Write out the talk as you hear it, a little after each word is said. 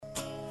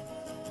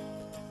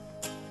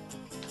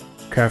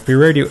Craft Beer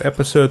Radio,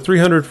 episode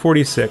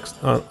 346,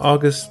 on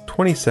August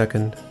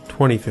 22nd,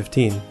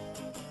 2015.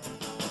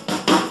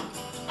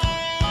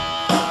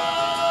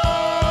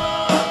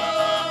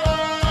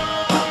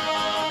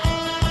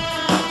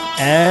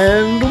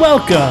 And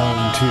welcome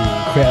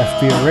to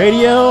Craft Beer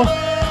Radio.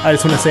 I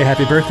just want to say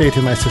happy birthday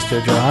to my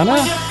sister Joanna,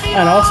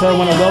 and also I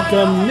want to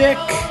welcome Nick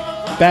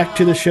back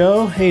to the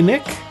show. Hey,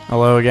 Nick.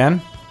 Hello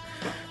again.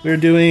 We're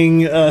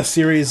doing a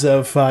series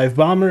of 5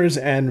 bombers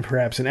and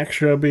perhaps an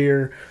extra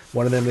beer.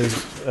 One of them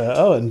is...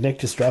 and Nick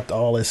just dropped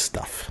all his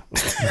stuff.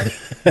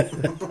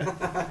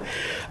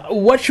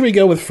 What should we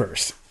go with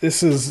first?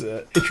 This is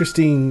an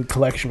interesting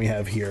collection we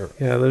have here.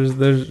 Yeah,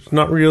 there's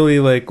not really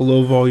like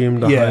low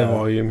volume to high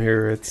volume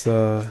here. It's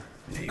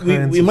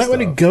we might want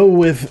to go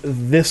with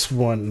this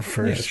one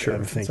first. Yeah, sure.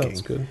 I'm thinking.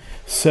 Sounds good.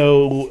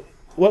 So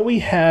what we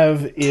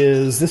have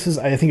is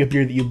I think a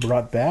beer that you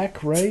brought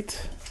back,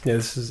 right? Yeah,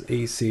 this is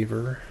a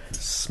Savor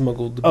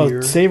smuggled beer.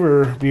 Oh,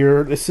 Savor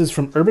beer. This is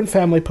from Urban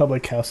Family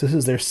Public House. This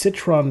is their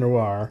Citron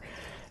Noir.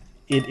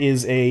 It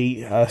is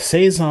a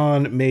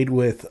saison made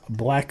with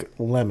black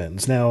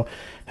lemons. Now,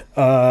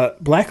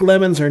 black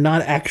lemons are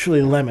not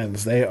actually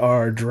lemons. They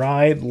are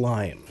dried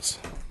limes,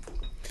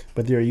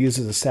 but they are used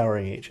as a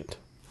souring agent.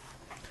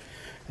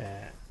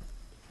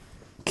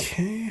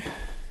 Okay.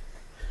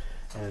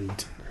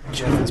 And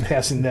Jeff is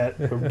passing that.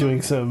 We're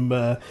doing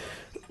some...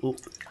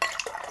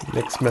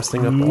 Nick's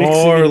messing up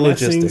our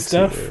logistics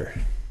stuff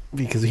here,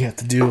 because we have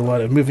to do a lot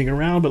of moving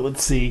around. But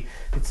let's see,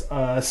 it's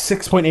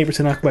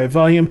 6.8% alcohol by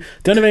volume.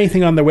 Don't have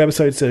anything on their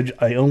website, so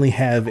I only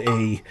have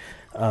a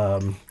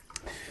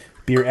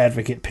Beer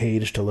Advocate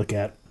page to look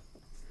at.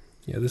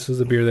 Yeah, this is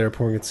a beer they're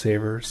pouring at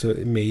Savor, so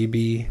it may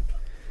be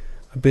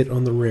a bit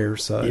on the rare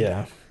side.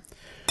 Yeah,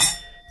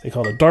 they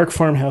call it a dark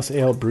farmhouse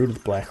ale brewed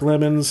with black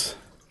lemons.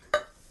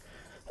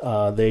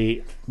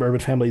 Urban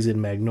Family's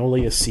in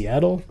Magnolia,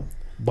 Seattle.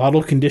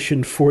 Bottle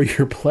conditioned for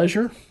your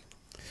pleasure.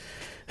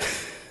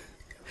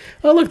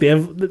 Oh, look, they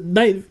have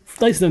nice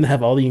of them to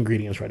have all the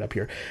ingredients right up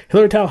here.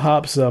 Hillertau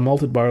hops,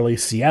 malted barley,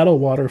 Seattle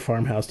water,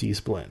 farmhouse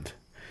yeast blend,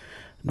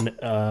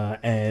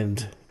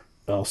 and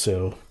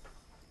also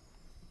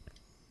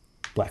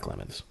black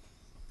lemons,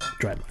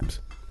 dried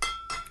limes.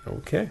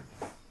 Okay.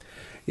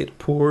 It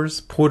pours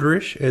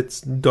porterish.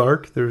 It's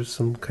dark. There's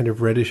some kind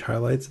of reddish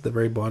highlights at the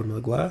very bottom of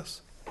the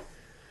glass.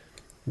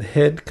 The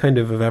head kind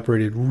of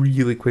evaporated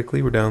really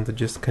quickly. We're down to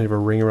just kind of a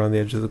ring around the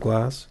edge of the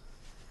glass.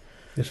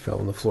 It fell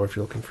on the floor if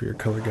you're looking for your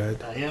color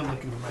guide. I am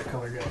looking for my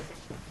color guide.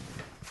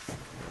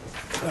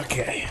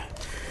 Okay.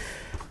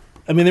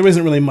 I mean, there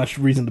isn't really much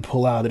reason to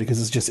pull out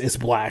because it's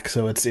black,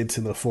 so it's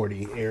in the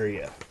 40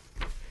 area.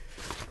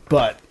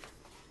 But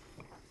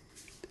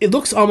it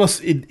looks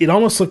almost it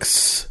almost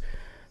looks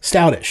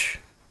stoutish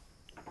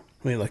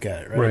when you look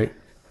at it, right? Right.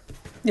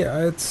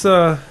 Yeah, it's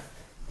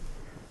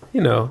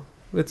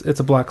It's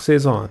a black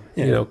saison,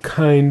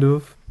 kind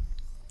of,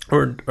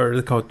 or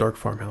they call it dark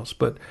farmhouse,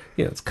 but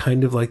it's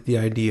kind of like the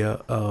idea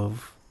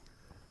of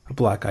a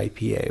black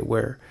IPA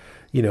where,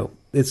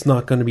 it's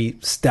not going to be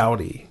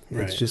stouty.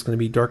 Right. It's just going to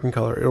be dark in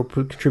color. It'll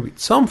contribute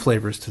some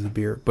flavors to the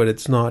beer, but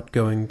it's not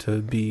going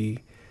to be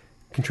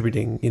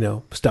contributing,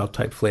 stout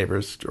type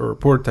flavors or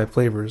porter type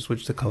flavors,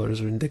 which the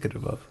colors are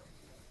indicative of.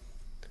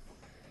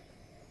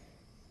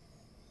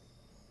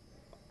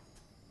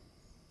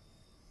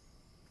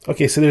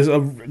 Okay, so there's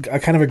a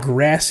kind of a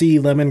grassy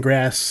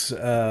lemongrass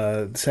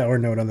sour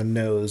note on the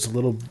nose, a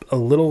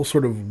little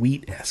sort of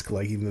wheat-esque,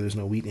 like even though there's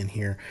no wheat in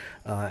here,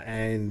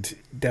 and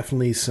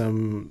definitely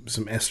some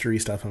estery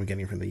stuff I'm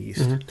getting from the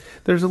yeast. Mm-hmm.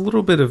 There's a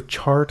little bit of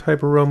char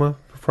type aroma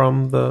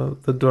from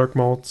the dark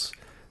malts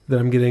that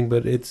I'm getting,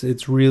 but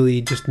it's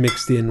really just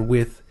mixed in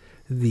with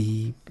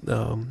the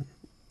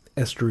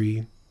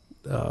estery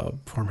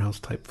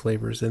farmhouse type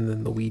flavors, and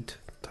then the wheat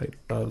type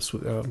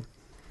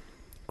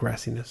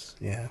grassiness.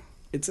 Yeah.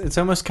 It's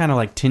almost kind of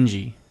like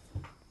tingy,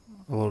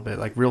 a little bit,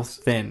 like real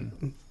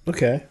thin.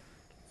 Okay.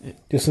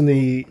 Just in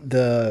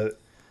the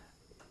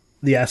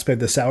aspect,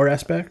 the sour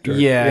aspect? Or?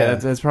 Yeah.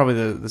 That's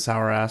probably the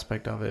sour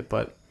aspect of it,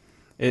 but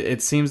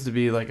it seems to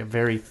be like a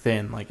very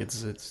thin, like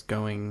it's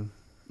going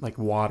like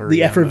water.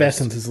 The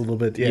effervescence is a little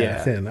bit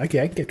thin. Okay,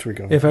 I get where you're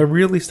going. If I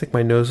really stick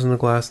my nose in the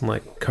glass and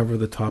like cover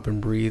the top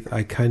and breathe,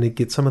 I kind of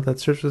get some of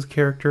that citrus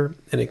character,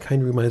 and it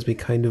kind of reminds me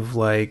kind of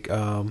like...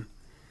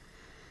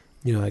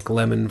 like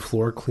lemon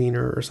floor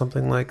cleaner or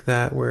something like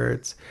that, where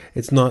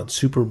it's not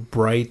super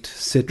bright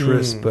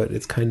citrus, but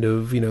it's kind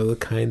of, the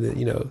kind that,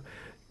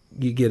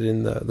 you get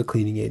in the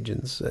cleaning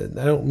agents. And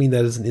I don't mean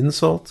that as an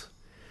insult.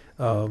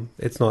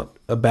 It's not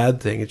a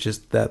bad thing. It's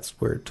just that's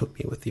where it took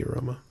me with the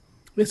aroma.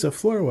 It's a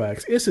floor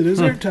wax. It's a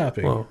dessert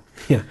topping. Well,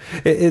 yeah.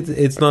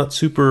 It's not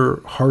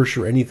super harsh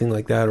or anything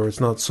like that, or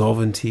it's not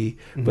solventy,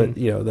 but,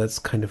 that's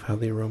kind of how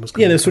the aroma's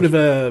coming. Yeah, there's sort of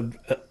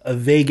a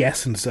vague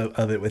essence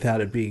of it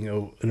without it being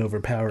an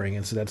overpowering,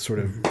 and so that's sort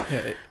of...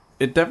 Yeah,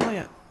 it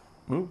definitely...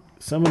 Ooh,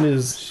 someone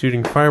is...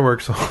 shooting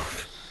fireworks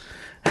off.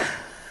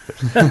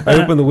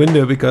 I opened the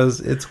window because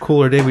it's a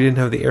cooler day. We didn't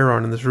have the air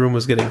on, and this room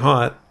was getting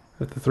hot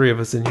with the three of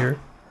us in here.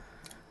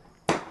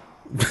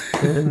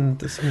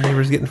 And some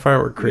neighbors getting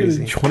firework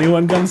crazy.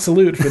 21 gun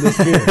salute for this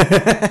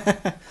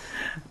beer.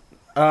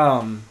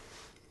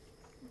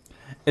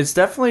 It's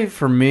definitely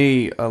for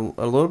me a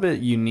little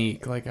bit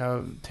unique. Like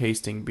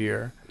tasting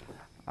beer,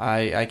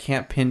 I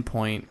can't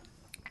pinpoint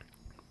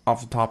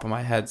off the top of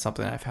my head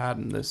something I've had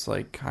in this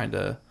like kind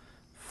of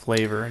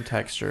flavor and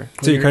texture.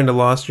 So you're kind of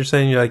lost. You're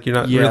saying you're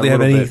not Yeah, really a have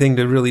little anything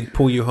to really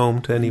pull you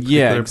home to any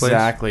particular place.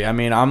 Exactly. I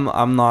mean,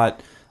 I'm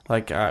not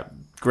like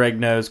Greg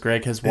knows.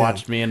 Greg has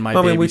watched me in my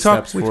Well, I baby mean, we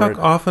steps. talk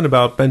often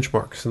about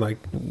benchmarks, and like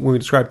when we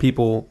describe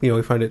people,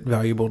 we find it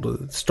valuable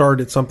to start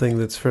at something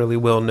that's fairly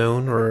well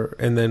known,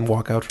 and then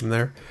walk out from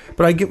there.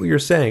 But I get what you're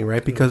saying,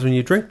 right? Because when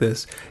you drink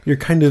this, you're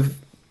kind of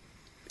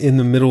in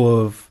the middle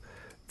of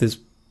this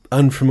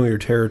unfamiliar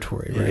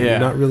territory, right? Yeah. You're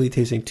not really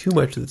tasting too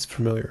much that's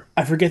familiar.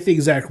 I forget the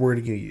exact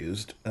wording you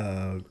used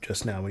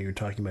just now when you were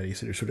talking about it. You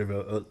said you're sort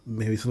of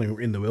maybe something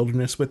in the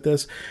wilderness with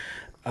this.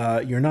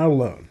 You're not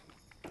alone.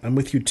 I'm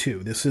with you too.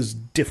 This is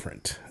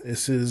different.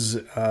 This is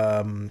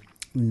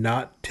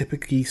not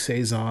typically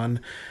Saison.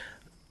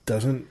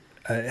 Doesn't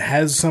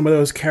has some of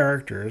those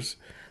characters,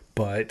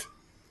 but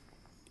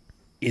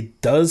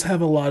it does have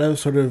a lot of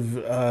sort of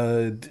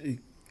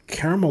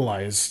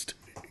caramelized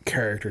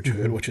character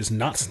to it, which is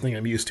not something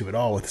I'm used to at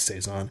all with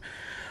Saison.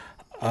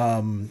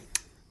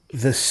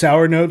 The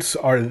sour notes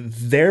are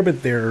there,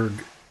 but they're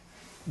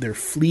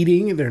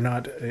fleeting. They're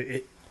not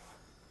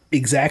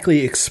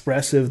exactly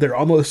expressive. They're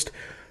almost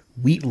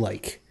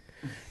wheat-like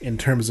in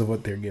terms of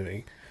what they're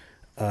giving,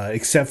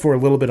 except for a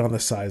little bit on the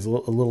sides, a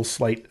little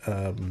slight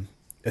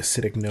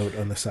acidic note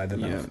on the side of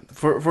the mouth.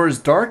 For as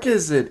dark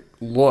as it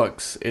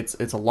looks, it's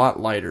a lot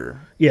lighter.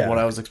 Yeah. What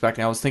I was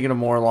expecting, I was thinking of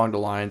more along the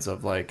lines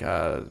of like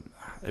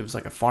it was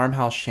like a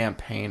farmhouse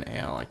champagne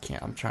ale.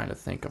 I'm trying to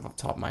think of off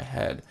the top of my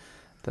head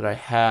that I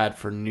had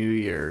for New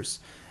Year's,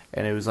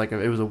 and it was like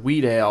it was a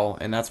wheat ale,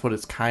 and that's what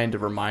it's kind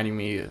of reminding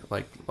me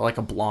like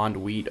a blonde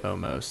wheat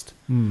almost.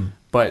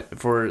 But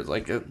for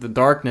like the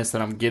darkness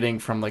that I'm getting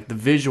from like the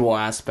visual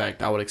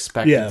aspect, I would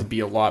expect it to be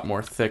a lot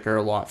more thicker,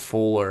 a lot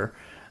fuller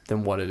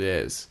than what it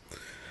is.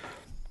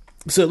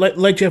 So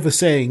like Jeff was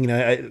saying,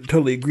 I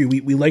totally agree.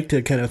 We like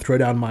to kind of throw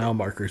down mile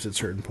markers at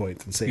certain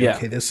points and say,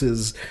 okay, this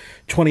is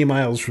 20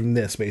 miles from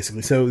this,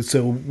 basically.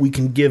 So we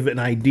can give an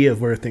idea of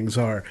where things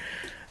are.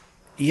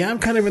 Yeah, I'm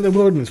kind of in the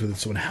wilderness with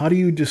this one. How do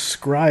you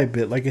describe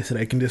it? Like I said,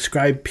 I can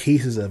describe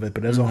pieces of it,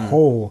 but as a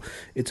whole,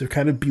 it's a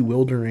kind of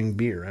bewildering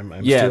beer. I'm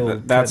still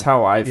that's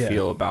how I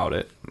feel about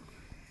it.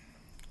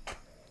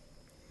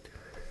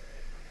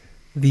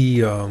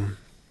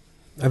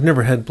 I've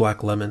never had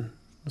black lemon,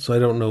 so I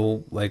don't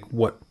know like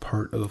what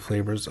part of the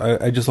flavors.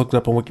 I just looked it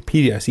up on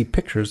Wikipedia. I see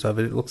pictures of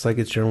it. It looks like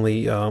it's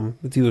generally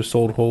it's either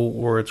sold whole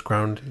or it's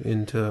ground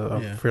into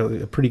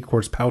a pretty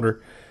coarse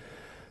powder.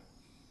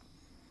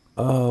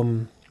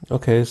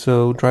 Okay,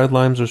 so dried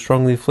limes are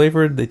strongly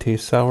flavored. They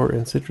taste sour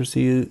and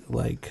citrusy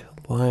like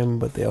lime,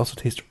 but they also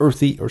taste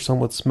earthy or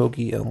somewhat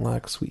smoky and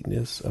lack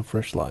sweetness of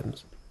fresh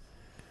limes.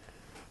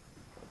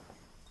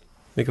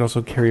 They can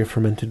also carry a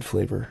fermented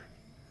flavor.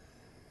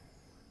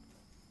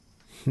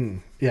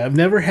 Yeah, I've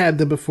never had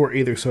them before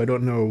either, so I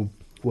don't know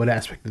what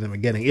aspect of them I'm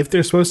getting. If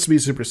they're supposed to be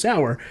super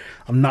sour,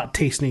 I'm not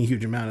tasting a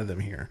huge amount of them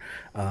here.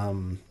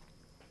 Or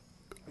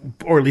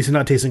at least I'm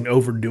not tasting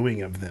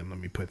overdoing of them, let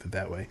me put it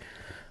that way.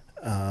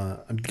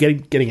 I'm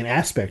getting an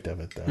aspect of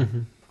it, though.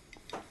 Mm-hmm.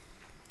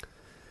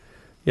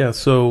 Yeah,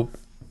 so,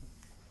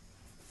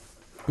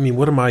 I mean,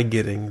 what am I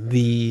getting?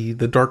 The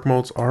dark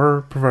malts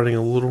are providing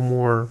a little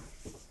more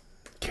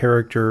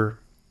character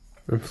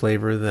and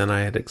flavor than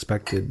I had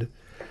expected.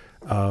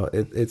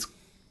 It's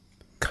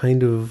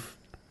kind of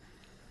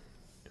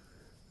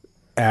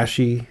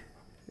ashy.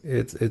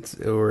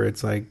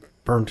 It's like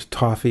burnt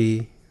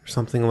toffee or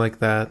something like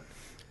that.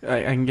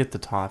 I can get the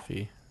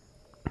toffee,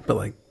 but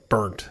like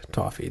burnt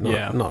toffee,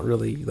 not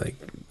really like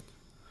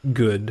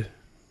good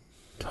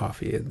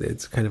toffee.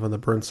 It's kind of on the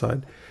burnt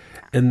side,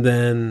 and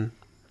then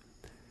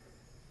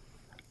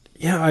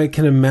I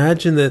can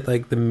imagine that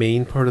like the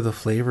main part of the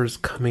flavor is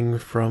coming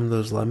from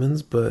those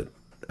lemons, but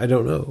I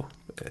don't know.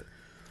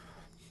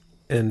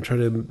 And try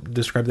to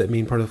describe that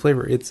main part of the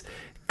flavor. It's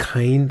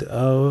kind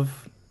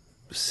of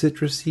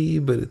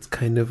citrusy, but it's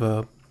kind of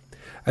the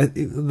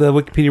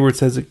Wikipedia word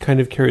says it kind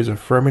of carries a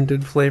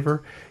fermented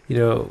flavor.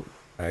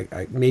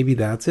 Maybe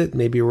that's it.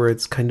 Maybe where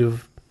it's kind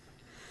of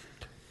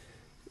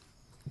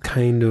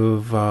a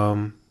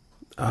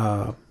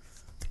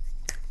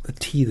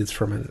tea that's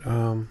fermented.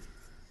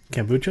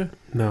 Kombucha?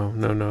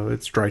 No.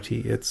 It's dry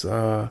tea. It's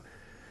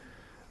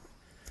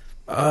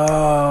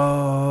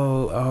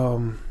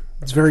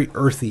it's very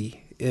earthy.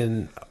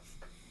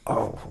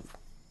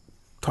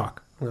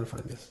 Talk. I'm gonna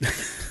find this.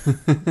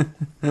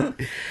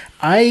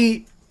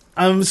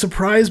 I'm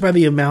surprised by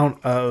the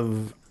amount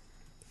of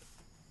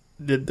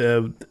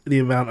the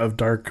amount of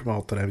dark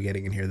malt that I'm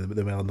getting in here.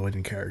 The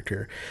Malinoidan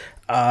character.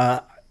 I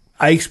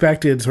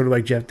expected, sort of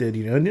like Jeff did,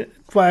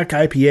 black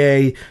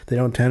IPA. They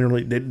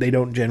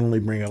don't generally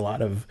bring a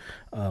lot of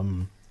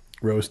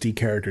roasty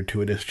character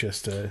to it. It's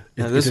just Now,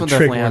 it's this a one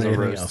trick definitely more has than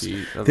a anything else.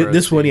 roasty.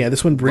 This one,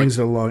 this one brings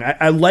it along.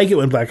 I like it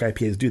when black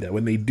IPAs do that,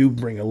 when they do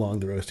bring along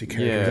the roasty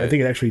characters. Yeah. I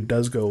think it actually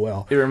does go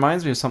well. It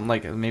reminds me of something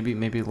like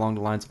maybe along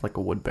the lines of like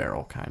a wood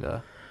barrel kind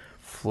of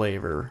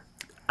flavor.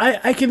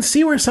 I can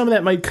see where some of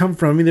that might come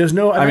from. I mean, there's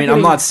no.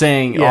 I'm not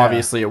saying Yeah.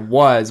 obviously it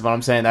was, but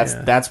I'm saying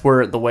Yeah. that's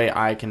where the way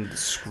I can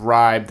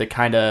describe the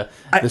kind of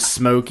the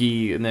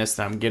smokiness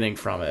that I'm getting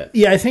from it.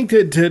 Yeah, I think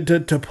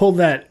to pull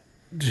that.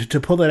 To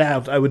pull that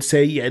out, I would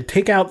say,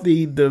 take out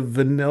the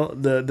vanilla,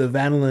 the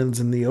vanillins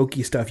and the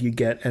oaky stuff you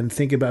get, and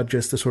think about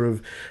just the sort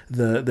of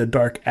the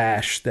dark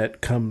ash that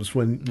comes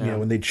when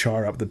when they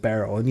char up the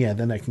barrel, and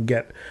then I can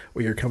get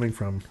where you're coming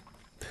from.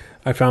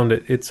 I found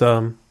it. It's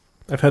I've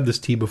had this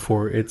tea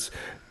before. It's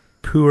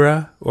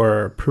Pura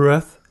or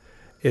Pureth.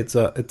 It's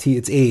a tea.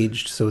 It's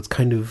aged, so it's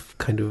kind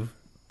of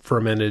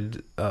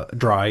fermented,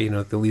 dry.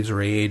 The leaves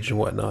are aged and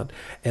whatnot,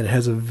 and it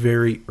has a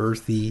very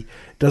earthy.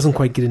 Doesn't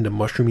quite get into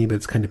mushroomy, but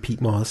it's kind of peat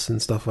moss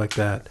and stuff like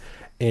that.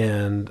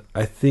 And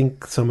I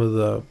think some of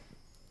the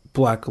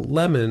black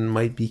lemon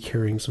might be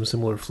carrying some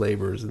similar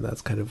flavors, and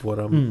that's kind of what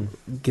I'm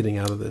getting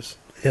out of this.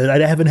 Yeah, I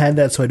haven't had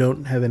that, so I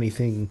don't have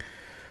anything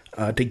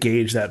to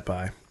gauge that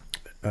by.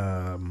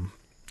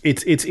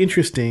 It's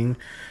interesting.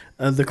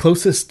 The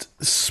closest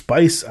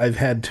spice I've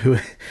had to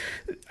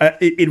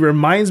it, it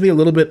reminds me a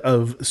little bit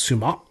of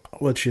sumac,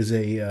 which is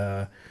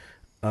a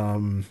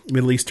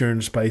Middle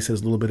Eastern spice,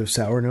 has a little bit of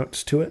sour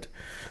notes to it.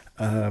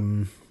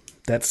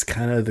 That's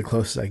kind of the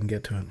closest I can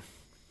get to it.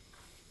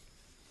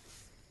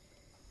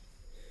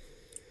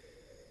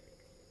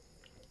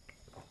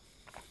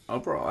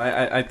 Overall,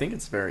 I think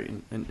it's very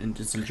and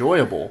it's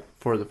enjoyable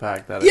for the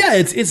fact that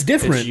it's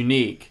different. it's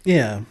unique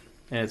Yeah.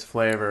 in its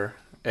flavor.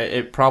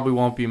 It probably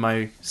won't be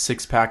my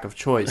 6-pack of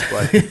choice,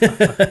 but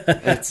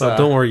it's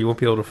Don't worry, you won't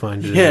be able to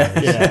find it.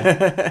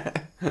 yeah.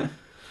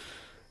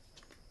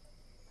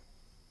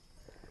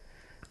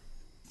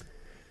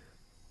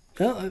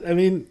 Well, I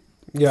mean,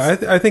 Yeah,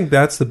 I think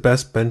that's the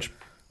best bench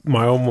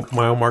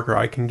mile marker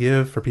I can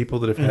give for people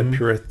that have had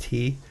Pureth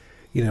tea.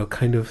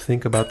 Kind of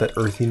think about that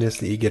earthiness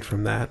that you get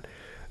from that.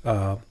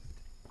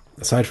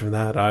 Aside from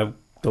that, I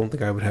don't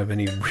think I would have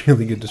any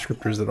really good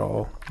descriptors at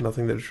all.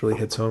 Nothing that just really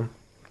hits home.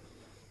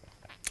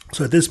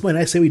 so at this point,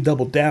 I say we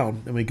double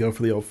down and we go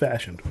for the old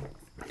fashioned.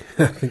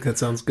 I think that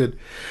sounds good.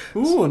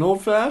 Ooh, an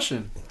old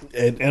fashioned.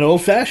 An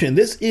old fashioned.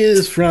 This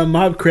is from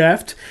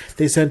Mobcraft.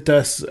 They sent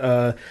us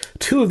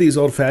 2 of these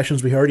old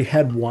fashions. We already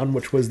had one,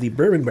 which was the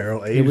bourbon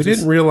barrel aged. Yeah, we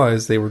didn't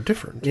realize they were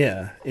different.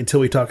 Yeah, until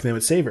we talked to them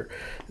at Savor.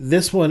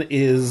 This one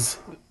is.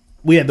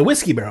 We had the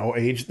whiskey barrel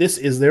aged. This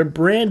is their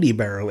brandy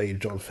barrel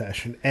aged old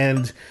fashioned,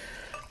 and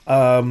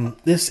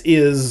this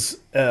is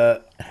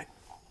to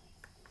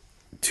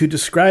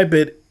describe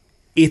it.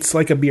 It's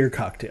like a beer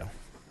cocktail.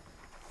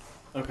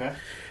 Okay.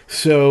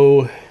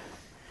 So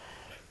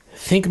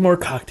think more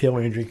cocktail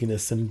when you're drinking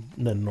this than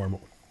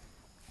normal.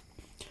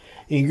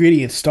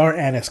 Ingredients: star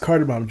anise,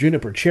 cardamom,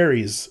 juniper,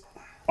 cherries,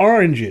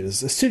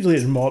 oranges,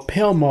 acidulated malt,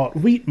 pale malt,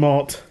 wheat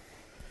malt,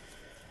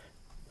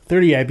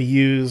 30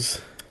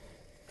 IBUs,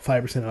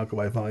 5%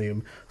 alcohol by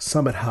volume,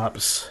 Summit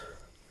hops,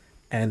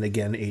 and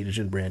again aged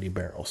in brandy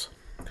barrels.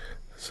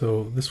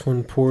 So this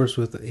one pours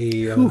with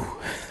a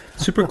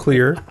super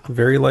clear,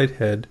 very light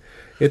head.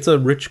 It's a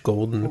rich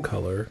golden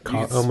color,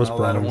 almost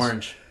bronze.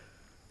 Orange.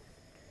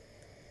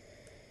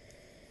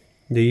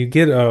 Yeah, you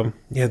get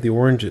the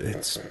orange.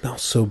 It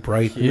smells so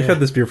bright. Yeah. We've had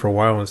this beer for a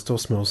while, and it still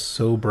smells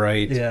so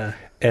bright. Yeah.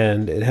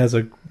 And it has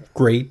a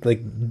great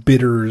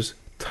bitters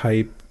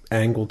type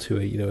angle to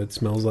it. It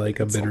smells like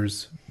a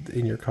bitters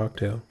in your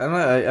cocktail. I don't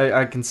know.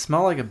 I can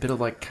smell like a bit of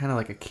kind of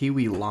like a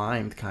kiwi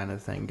lime kind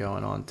of thing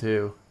going on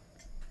too.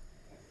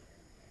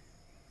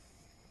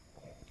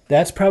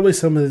 That's probably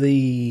some of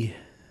the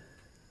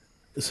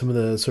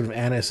sort of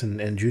anise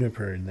and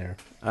juniper in there.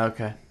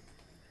 Okay.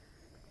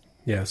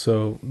 Yeah,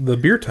 so the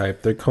beer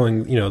type, they're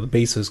calling, the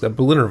base is a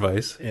Berliner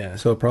Weiss. Yeah.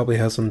 So it probably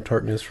has some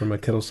tartness from a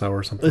kettle sour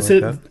or something They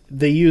like that.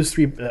 They use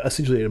 3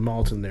 acidulated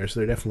malt in there, so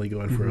they're definitely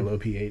going for a low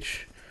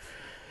pH.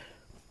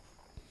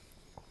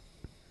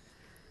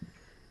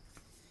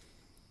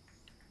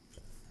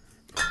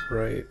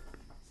 Right.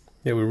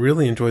 Yeah, we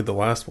really enjoyed the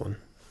last one.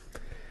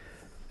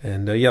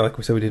 And like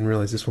we said, we didn't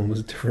realize this one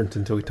was different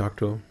until we talked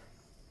to him.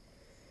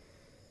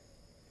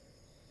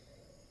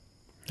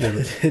 Yeah,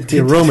 the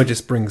aroma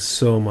just brings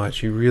so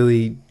much. You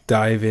really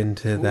dive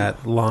into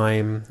that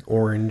lime,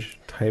 orange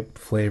type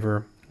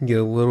flavor. You get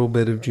a little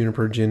bit of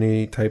juniper,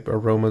 ginny type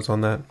aromas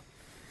on that.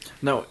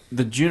 No,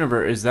 the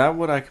juniper, is that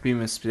what I could be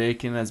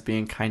mistaken as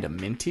being kind of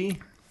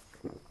minty?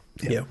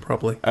 Yeah,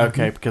 probably.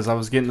 Okay, because I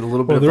was getting a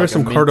little bit of there like is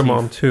some a minty...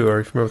 cardamom too. Are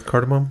you familiar with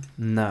cardamom?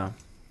 No.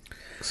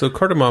 So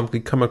cardamom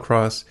could come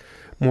across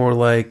more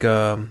like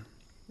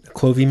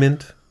clovey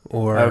mint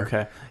or...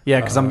 Okay. Yeah,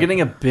 because I'm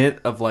getting a bit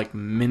of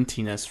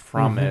mintiness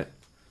from it.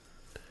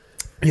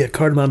 Yeah,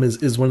 cardamom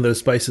is one of those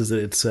spices that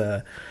it's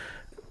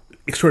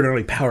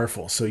extraordinarily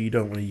powerful, so you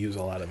don't want to use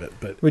a lot of it.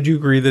 But would you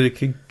agree that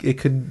it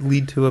could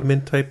lead to a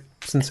mint type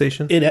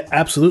sensation? it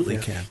absolutely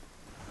can.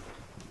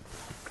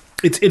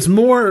 It's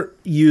more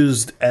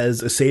used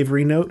as a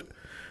savory note,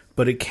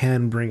 but it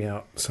can bring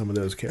out some of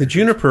those The characters.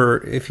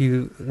 juniper,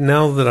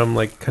 now that I'm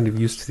like kind of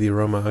used to the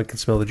aroma, I can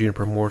smell the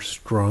juniper more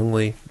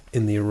strongly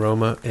in the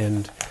aroma,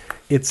 and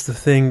it's the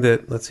thing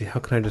that, let's see, how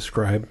can I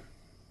describe?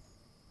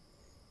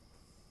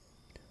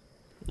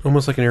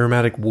 Almost like an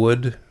aromatic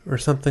wood or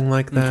something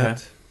like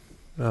that.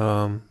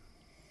 Try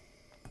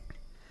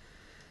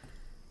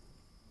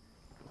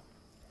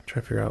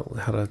to figure out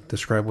how to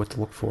describe what to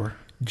look for.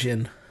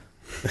 Gin.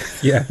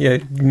 Yeah, you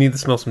need to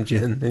smell some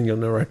gin, and you'll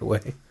know right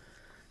away.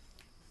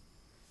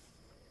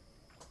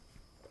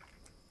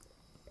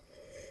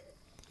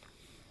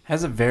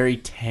 Has a very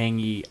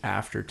tangy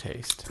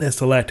aftertaste. That's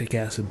the lactic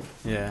acid.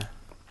 Yeah.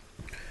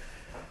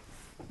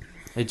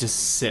 It just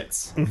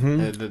sits.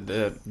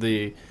 Mm-hmm.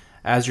 The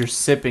as you're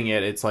sipping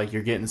it, it's like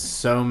you're getting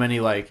so many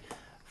like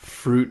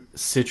fruit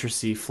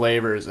citrusy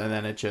flavors, and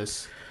then it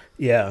just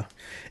Yeah.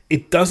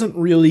 It doesn't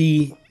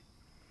really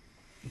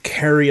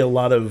carry a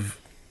lot of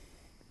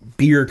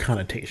beer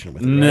connotation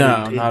with it. Right?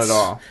 no, not at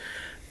all.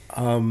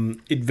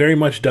 It very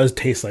much does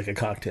taste like a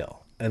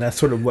cocktail. And that's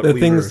sort of what The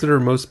things that are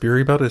most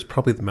beery about it is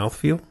probably the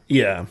mouthfeel.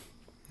 Yeah.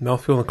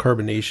 Mouthfeel and the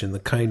carbonation, the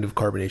kind of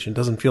carbonation.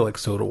 Doesn't feel like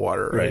soda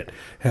water, right? Right. It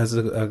has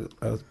a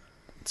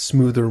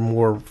smoother,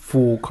 more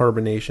full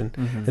carbonation.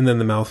 And then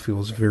the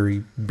mouthfeel is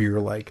very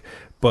beer-like.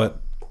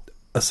 But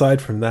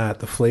aside from that,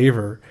 the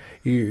flavor,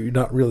 you're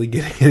not really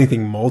getting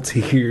anything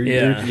malty.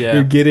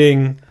 You're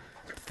getting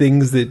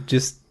things that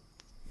just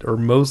are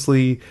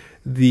mostly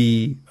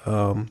the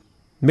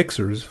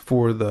mixers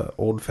for the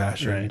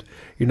old-fashioned. Right.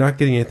 You're not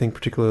getting anything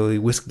particularly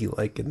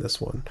whiskey-like in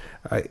this one.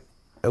 I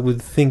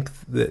would think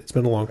that it's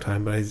been a long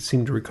time, but I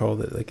seem to recall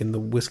that like in the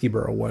Whiskey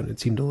Barrel one, it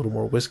seemed a little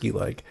more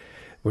whiskey-like,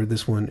 where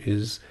this one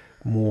is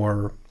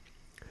more...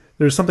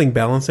 There's something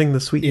balancing the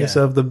sweetness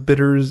of the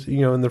bitters,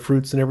 and the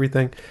fruits and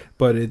everything,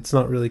 but it's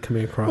not really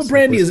coming across. Well,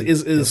 brandy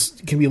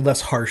is can be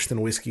less harsh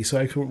than whiskey, so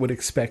I would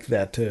expect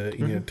that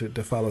to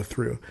to follow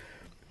through.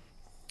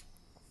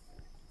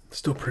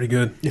 Still pretty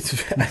good. I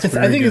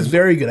think it's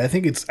very good. I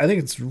think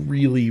it's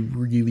really,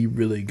 really,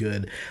 really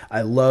good.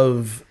 I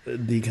love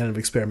the kind of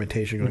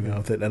experimentation going on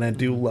with it, and I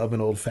do love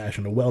an old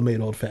fashioned. A well made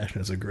old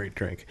fashioned is a great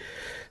drink.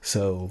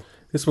 So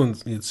This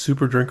it's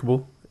super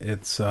drinkable.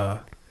 It's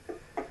the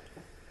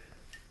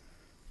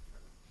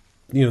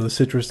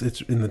citrus.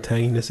 It's in the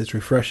tanginess. It's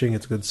refreshing.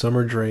 It's a good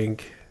summer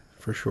drink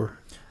for sure.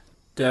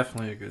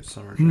 Definitely a good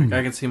summer drink.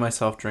 I can see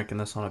myself drinking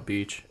this on a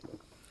beach.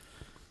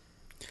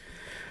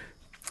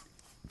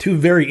 two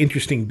very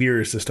interesting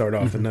beers to start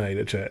off the night.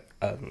 Which we're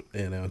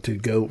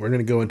going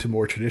to go into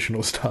more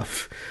traditional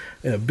stuff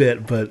in a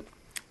bit, but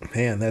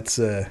man, that's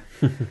it's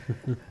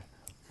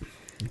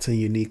a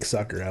unique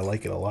sucker. I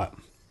like it a lot.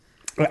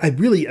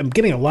 I'm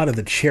getting a lot of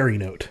the cherry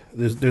note.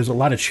 There's a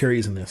lot of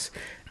cherries in this,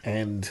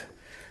 and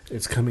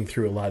it's coming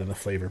through a lot in the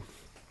flavor.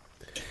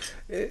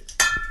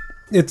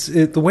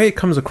 The way it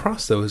comes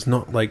across though is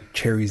not like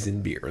cherries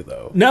in beer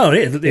though. No,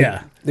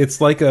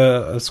 It's like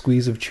a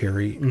squeeze of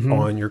cherry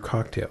on your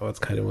cocktail. It's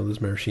kind of one of those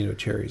maraschino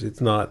cherries.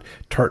 It's not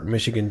tart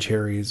Michigan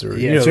cherries or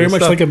it's very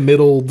much like a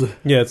middled.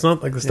 Yeah, it's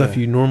not like the stuff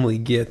you normally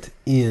get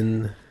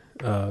in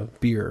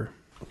beer.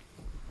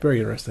 Very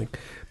interesting.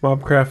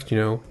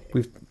 Mobcraft,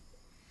 we've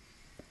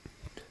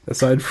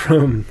aside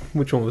from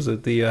which one was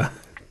it? The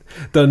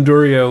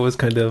Dondurio was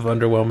kind of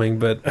underwhelming,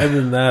 but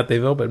other than that,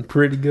 they've all been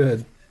pretty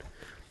good.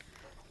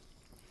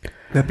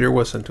 That beer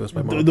was sent to us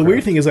by Mobcraft. The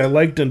weird thing is, I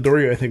liked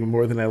Dondurio, I think,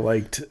 more than I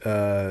liked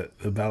the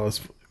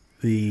Ballast.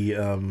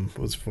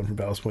 What's one from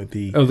Ballast Point?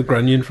 The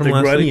Grunion from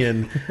last week.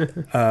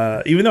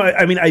 Even though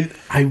I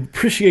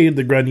appreciated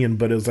the Grunion,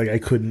 but it was like I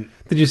couldn't.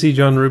 Did you see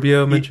John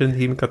Rubio mentioned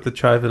he even got the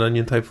chive and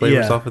onion type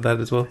flavors off of that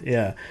as well?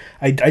 Yeah,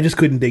 I just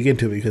couldn't dig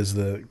into it because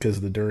of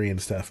the durian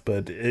stuff.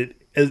 But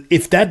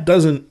if that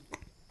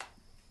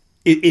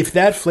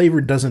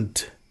flavor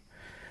doesn't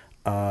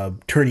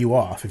turn you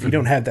off, if you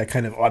don't have that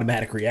kind of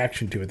automatic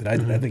reaction to it,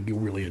 then I think you'll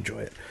really enjoy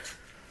it.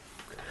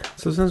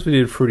 So since we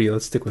did fruity,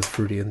 let's stick with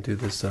fruity and do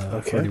this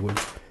fruity one.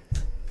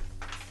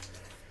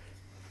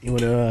 You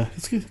want to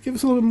give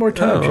us a little bit more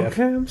time, Jeff?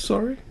 Okay, I'm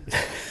sorry.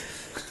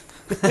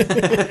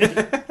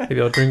 Maybe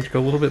I'll drink a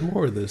little bit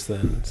more of this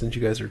then, since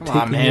you guys are taking.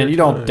 Come on, man! You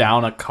don't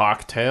down a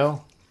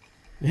cocktail.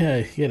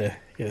 Yeah, you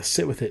gotta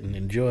sit with it and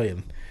enjoy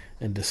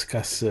and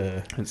discuss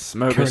and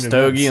smoke a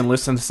stogie and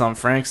listen to some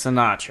Frank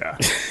Sinatra.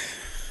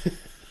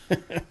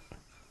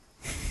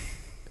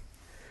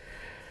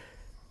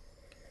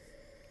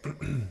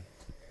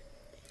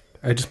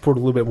 I just poured a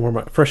little bit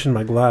more fresh in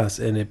my glass,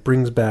 and it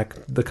brings back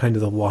the kind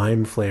of the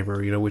lime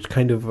flavor, which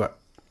kind of,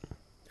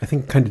 I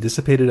think, kind of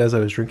dissipated as I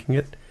was drinking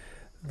it.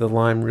 The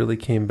lime really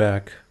came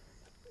back.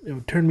 It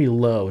would turn me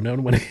low. No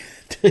one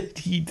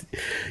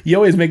you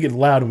always make it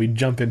loud when we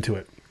jump into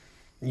it.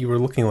 You were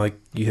looking like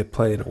you hit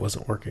play and it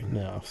wasn't working.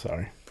 No,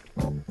 sorry.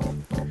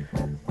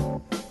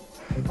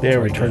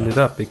 There we go. I turned it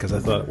up because I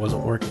thought it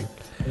wasn't working.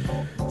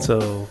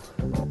 So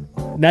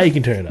now you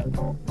can turn it up.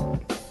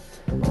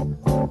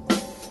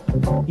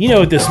 You know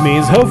what this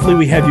means. Hopefully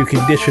we have you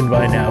conditioned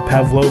by now,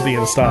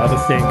 Pavlovian style, to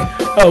think,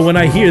 oh, when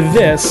I hear As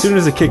this... soon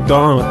as it kicked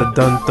on with the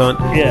dun-dun,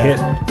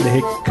 Yeah. they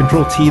hit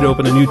Control-T to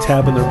open a new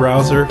tab in their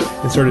browser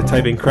and started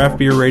typing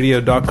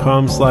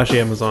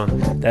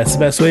craftbeerradio.com/Amazon. That's the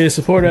best way to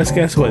support us.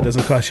 Guess what? It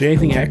doesn't cost you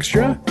anything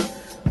extra.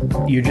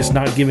 You're just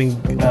not giving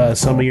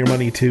some of your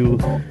money to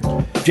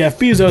Jeff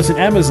Bezos and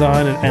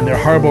Amazon and their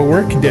horrible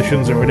work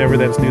conditions or whatever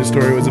that news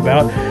story was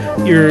about.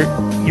 You're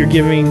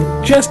giving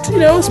just,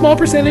 a small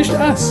percentage to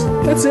us.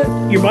 That's it.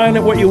 You're buying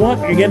it what you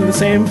want. You're getting the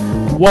same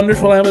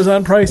wonderful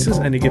Amazon prices,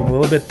 and you give a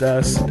little bit to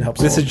us. It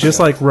helps. This is just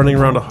like running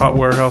around a hot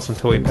warehouse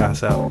until we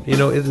pass out. It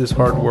is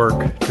hard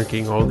work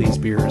drinking all these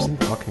beers and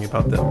talking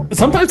about them.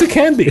 Sometimes it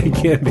can be. It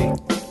can be.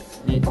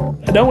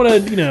 I don't want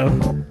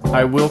to,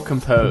 I will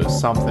compose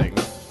something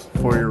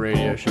for your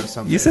radio show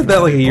someday. You said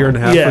that like a year and a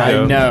half Yeah,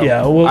 ago. I know.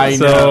 Yeah, well, I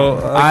so, know.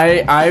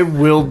 uh, I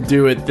will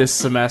do it this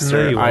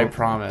semester. No, you I won't.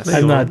 promise. No,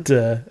 I'm you not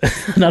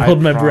not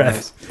holding my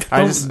breath.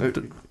 I just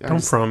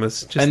Don't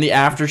promise. Just and the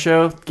after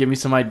show, give me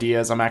some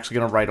ideas. I'm actually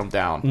gonna write them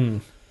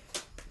down.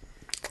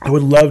 I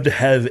would love to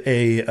have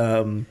a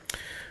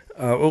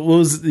what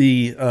was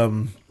the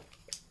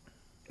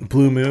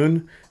Blue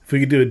Moon? If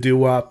we could do a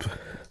doo-wop.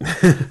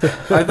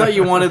 I thought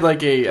you wanted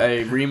like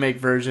a remake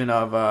version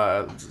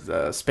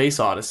of Space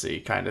Odyssey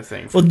kind of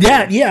thing. Well,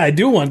 yeah, I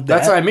do want that.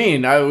 That's what I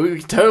mean. We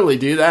could totally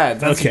do that.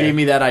 That's Okay. what gave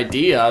me that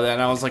idea.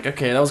 Then I was like,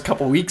 okay, that was a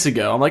couple weeks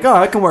ago. I'm like, oh,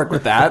 I can work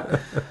with that.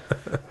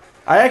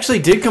 I actually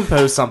did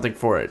compose something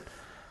for it.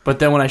 But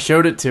then when I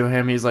showed it to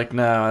him, he's like,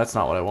 no, that's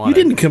not what I wanted.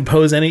 You didn't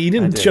compose any. You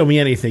didn't did. show me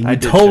anything. I You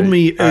did told show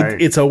me you. All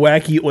right. it's a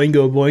wacky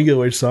Oingo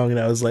Boingo song, and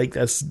I was like,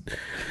 that's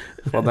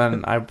Well,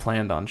 then I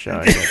planned on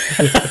showing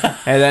it.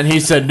 And then he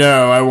said,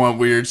 no, I want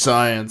weird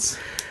science.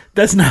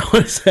 not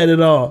what I said at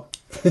all.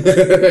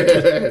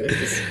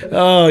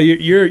 Oh,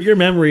 your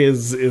memory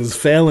is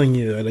failing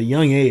you at a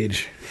young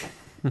age.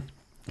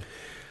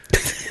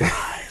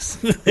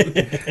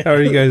 how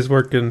are you guys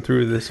working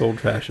through this old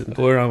fashioned?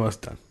 We're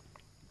almost done.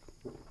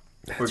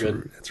 We're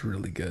good. That's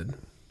really good.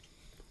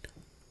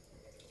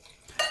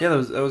 Yeah,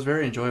 that was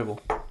very enjoyable.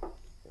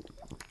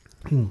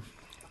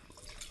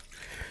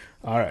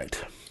 All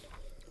right.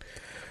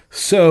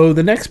 So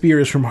the next beer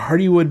is from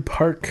Hardywood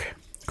Park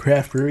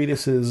Craft Brewery.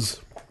 This is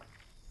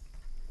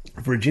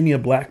Virginia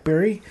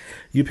Blackberry.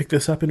 You picked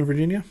this up in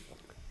Virginia?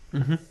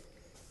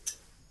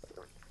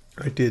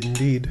 I did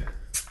indeed.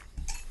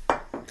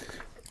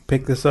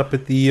 Pick this up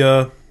at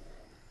the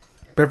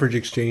beverage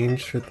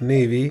exchange at the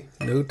Navy.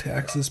 No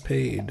taxes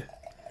paid.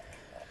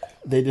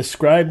 They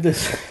described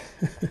this.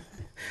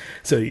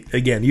 So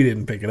again, you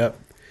didn't pick it up.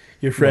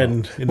 Your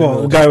friend, in the Well,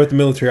 the military. guy with the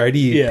military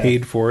ID Yeah.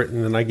 paid for it,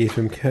 and then I gave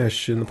him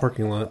cash in the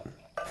parking lot.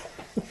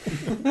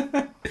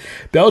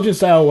 Belgian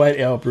style white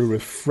ale brewed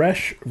with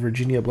fresh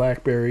Virginia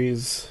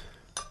blackberries.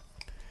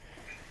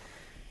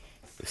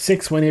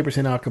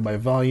 6.8% alcohol by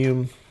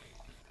volume.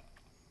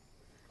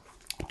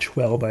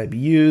 12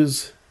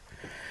 IBUs.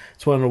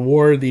 It's won an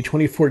award, the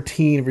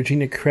 2014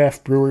 Virginia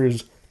Craft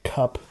Brewers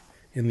Cup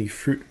in the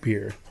fruit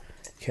beer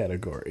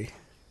category.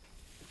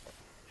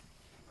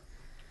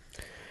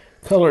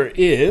 Color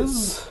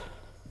is...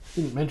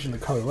 Didn't mention the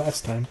color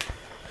last time.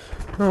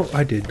 Oh,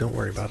 I did. Don't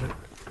worry about it.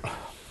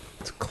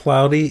 It's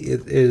cloudy.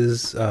 It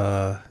is.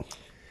 About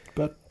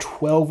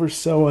 12 or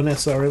so on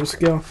SRM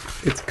scale.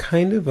 It's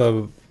kind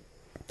of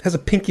has a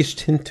pinkish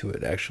tint to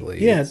it.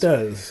 Actually, Yeah, it's it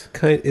does.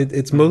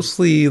 It's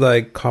mostly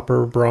like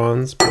copper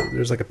bronze, but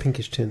there's like a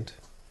pinkish tint.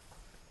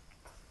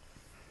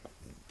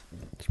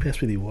 Just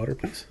pass me the water,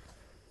 please.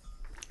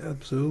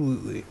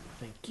 Absolutely.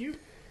 Thank you.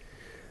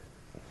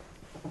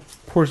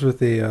 Pours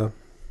with a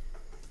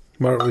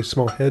moderately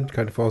small head.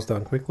 Kind of falls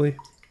down quickly.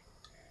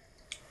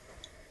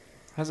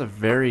 Has a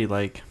very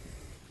like,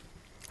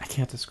 I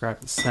can't describe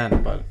the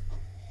scent, but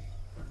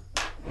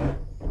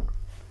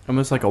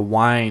almost like a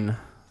wine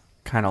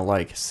kind of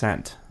like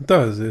scent. It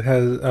does. It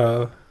has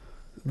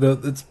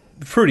it's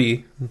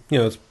fruity.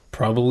 It's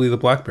probably the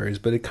blackberries,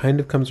 but it kind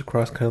of comes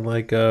across kind of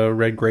like a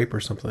red grape or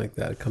something like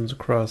that. It comes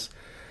across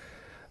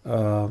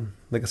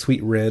like a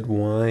sweet red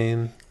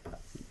wine.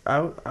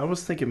 I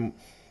was thinking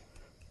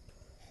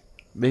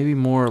maybe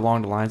more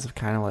along the lines of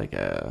kind of like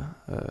a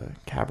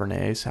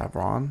Cabernet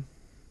Sauvignon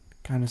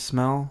kind of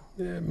smell.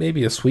 Yeah,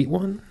 maybe a sweet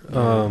one.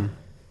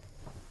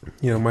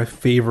 My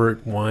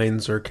favorite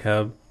wines are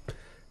Cabernet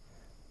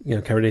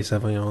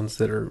Sauvignons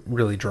that are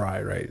really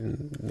dry, right?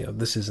 And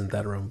this isn't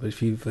that aroma. But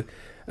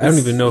I don't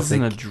even know if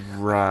isn't a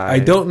dry. I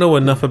don't know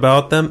enough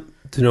about them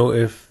to know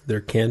if there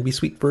can be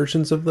sweet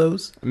versions of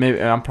those.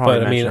 Maybe I'm probably.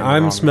 But I mean, mentioning the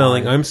wrong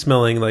wine. I'm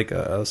smelling like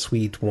a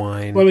sweet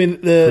wine, Well, I mean,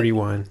 pretty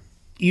wine.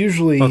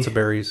 usually Lots of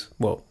berries.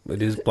 Well,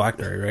 it is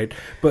blackberry, right?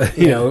 But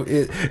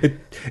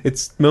it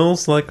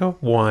smells like a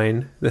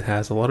wine that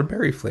has a lot of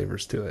berry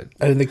flavors to it.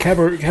 and the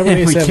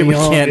Cabernet we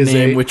Sauvignon can't is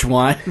name a, which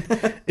wine.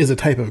 is a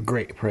type of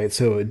grape, right?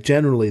 So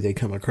generally they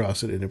come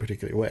across it in a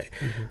particular way.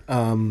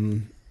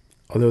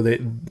 Although they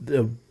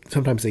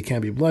sometimes they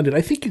can be blended.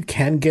 I think you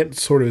can get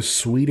sort of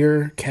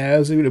sweeter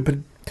Cavs, but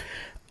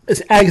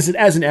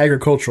as an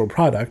agricultural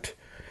product.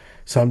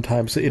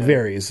 Sometimes it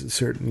varies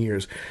certain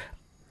years.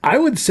 I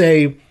would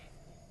say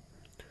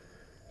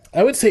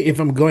if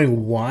I'm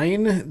going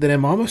wine, then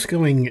I'm almost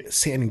going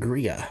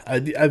sangria.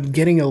 I'm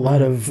getting a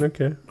lot of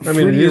Okay. I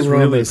fruity mean, it is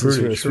really aromas and fruity,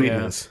 sort of sure.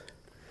 sweetness.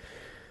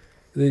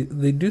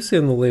 They do say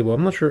on the label,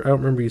 I'm not sure, I don't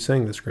remember you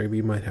saying this, Greg, but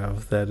you might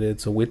have, that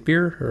it's a wit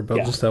beer or a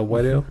Belgian Yeah. style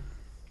white ale.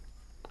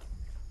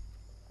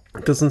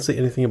 It doesn't say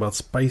anything about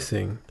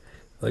spicing,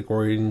 like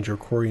orange or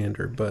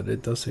coriander, but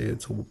it does say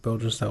it's a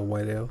Belgian style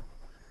white ale.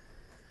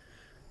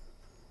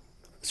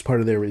 It's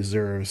part of their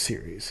reserve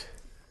series.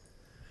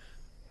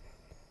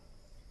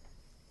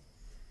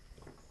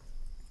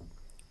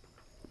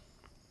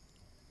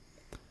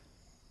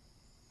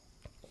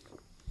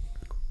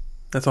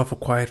 That's awful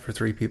quiet for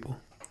three people.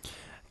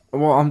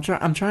 Well,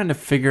 I'm trying to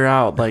figure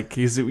out, like,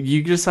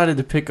 you decided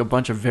to pick a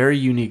bunch of very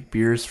unique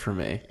beers for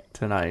me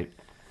tonight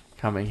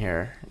coming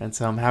here, and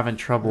so I'm having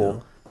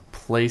trouble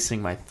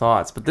placing my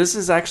thoughts. But this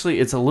is actually,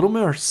 it's a little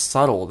more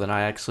subtle than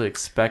I actually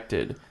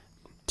expected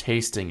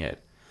tasting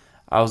it.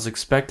 I was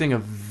expecting a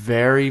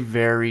very,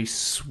 very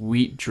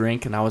sweet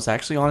drink, and I was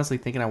actually honestly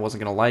thinking I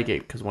wasn't going to like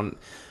it, because when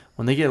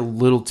they get a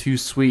little too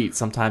sweet,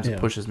 sometimes it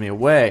pushes me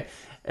away.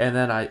 And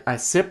then I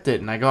sipped it,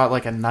 and I got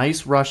like a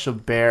nice rush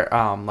of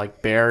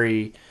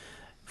berry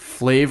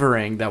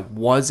flavoring that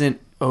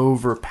wasn't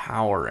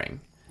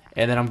overpowering.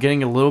 And then I'm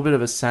getting a little bit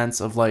of a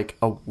sense of like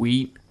a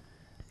wheat,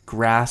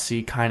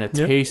 grassy kind of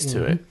taste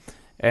to it.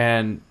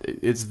 And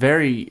it's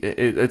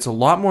it's a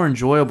lot more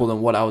enjoyable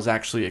than what I was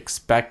actually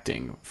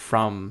expecting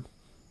from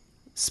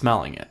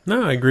smelling it.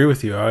 No, I agree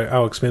with you.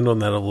 I'll expand on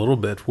that a little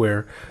bit,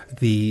 where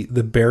the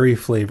berry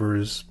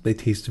flavors, they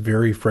taste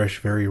very fresh,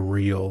 very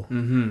real.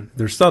 Mm-hmm.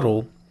 They're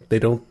subtle. They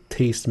don't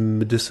taste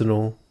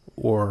medicinal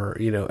or,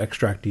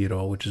 extracty at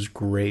all, which is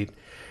great.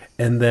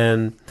 And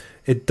then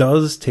it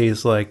does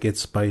taste like it's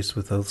spiced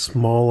with a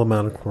small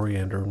amount of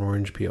coriander and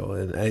orange peel.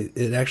 And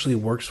it actually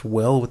works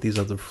well with these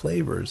other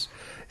flavors.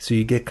 So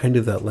you get kind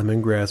of that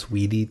lemongrass,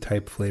 weedy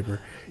type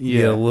flavor. You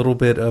get a little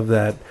bit of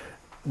that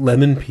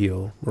lemon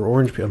peel, or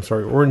orange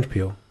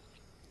peel.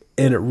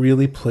 And it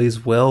really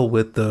plays well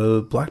with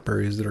the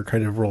blackberries that are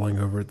kind of rolling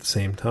over at the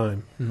same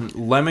time.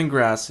 Mm-hmm.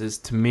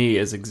 Lemongrass to me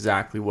is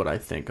exactly what I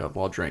think of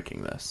while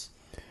drinking this.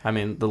 I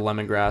mean, the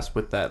lemongrass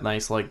with that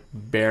nice like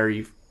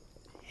berry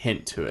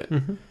hint to it.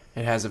 Mm-hmm.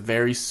 It has a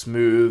very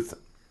smooth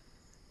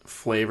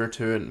flavor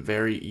to it and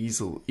very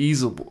easily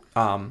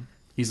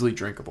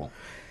drinkable.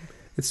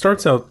 It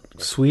starts out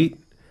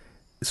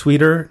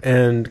sweeter,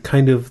 and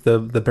kind of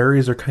the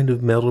berries are kind of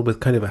melded with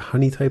kind of a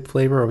honey type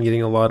flavor. I'm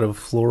getting a lot of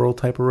floral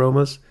type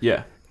aromas.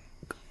 Yeah.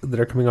 That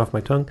are coming off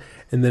my tongue,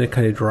 and then it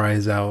kind of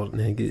dries out,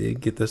 and you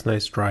get this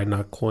nice dry,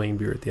 not cloying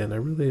beer at the end.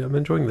 I'm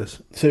enjoying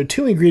this. So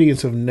 2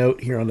 ingredients of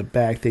note here on the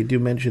back. They do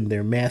mention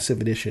their massive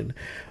edition,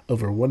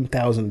 over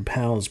 1,000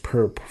 pounds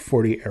per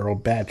 40-arrow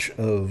batch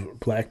of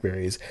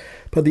blackberries.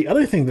 But the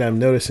other thing that I'm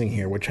noticing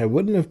here, which I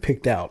wouldn't have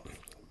picked out,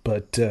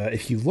 but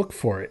if you look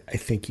for it, I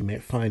think you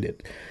might find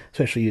it.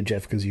 Especially you,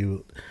 Jeff, because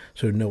you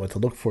sort of know what to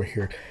look for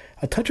here.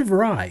 A touch of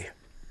rye.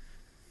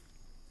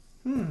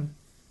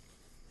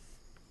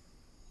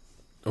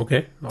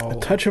 Okay. A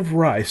touch of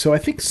rye. So I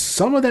think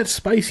some of that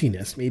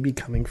spiciness may be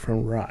coming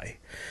from rye.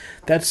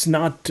 That's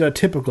not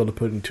typical to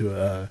put into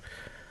a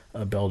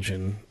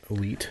Belgian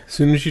wheat. As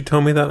soon as you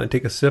tell me that, I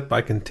take a sip,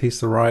 I can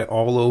taste the rye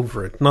all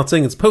over it. Not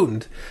saying it's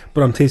potent,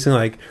 but I'm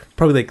tasting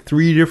probably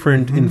 3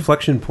 different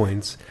inflection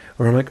points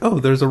where I'm like, oh,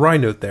 there's a rye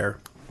note there.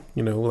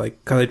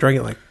 Because I drank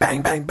it like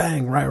bang, bang,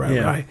 bang,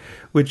 rye.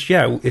 Which,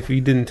 if you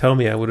didn't tell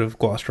me, I would have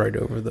glossed right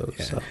over those.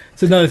 Yeah. So.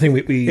 It's another thing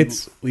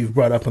we've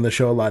brought up on the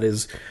show a lot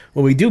is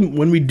when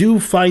we do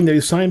find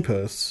those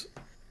signposts,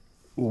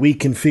 we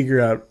can figure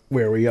out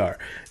where we are.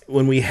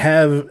 When we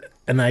have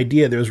an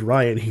idea, there's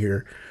rye in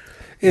here.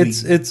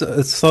 It's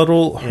a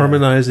subtle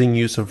harmonizing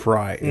use of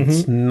rye.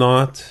 It's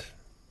not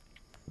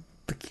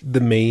the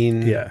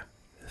main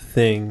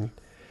thing.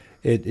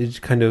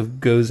 It kind of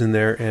goes in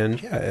there,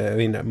 and I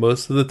mean,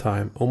 most of the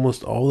time,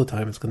 almost all the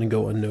time, it's going to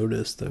go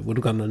unnoticed. It would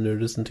have gone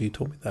unnoticed until you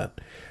told me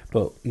that.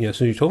 But as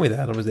soon as you told me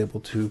that, I was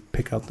able to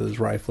pick out those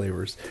rye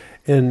flavors,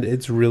 and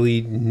it's really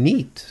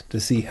neat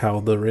to see how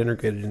they're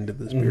integrated into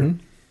this beer.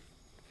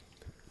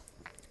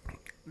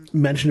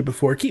 Mentioned it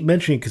before. Keep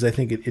mentioning it because I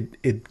think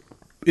it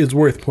is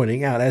worth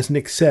pointing out. As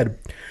Nick said,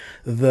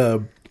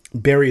 the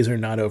berries are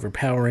not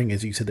overpowering.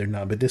 As you said, they're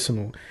not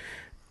medicinal.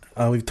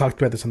 We've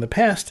talked about this in the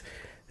past.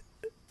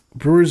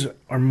 Brewers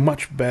are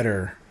much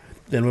better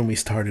than when we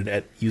started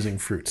at using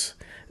fruits.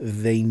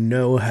 They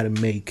know how to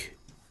make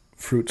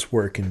fruits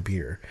work in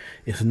beer.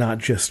 It's not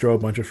just throw a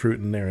bunch of fruit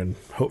in there and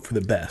hope for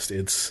the best.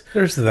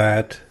 There's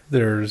that.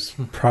 There's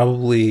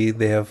probably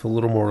they have a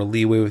little more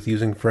leeway with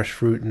using fresh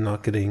fruit and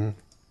not getting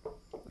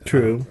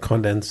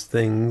condensed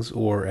things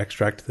or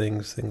extract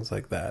things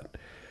like that.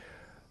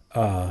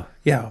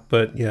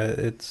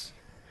 It's.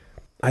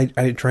 I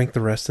drank the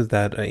rest of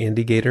that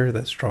Andy Gator,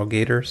 that Straw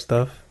Gator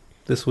stuff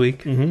this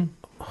week.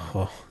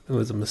 Oh, it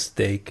was a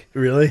mistake.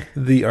 Really?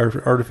 The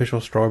artificial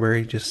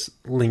strawberry just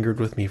lingered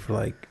with me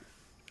for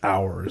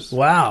hours.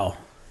 Wow.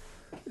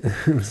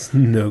 It was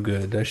no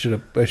good. I should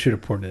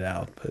have poured it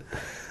out, but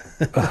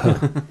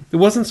it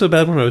wasn't so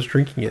bad when I was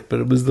drinking it. But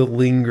it was the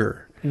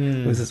linger.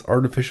 It was this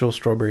artificial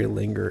strawberry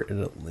linger, and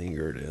it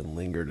lingered and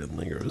lingered and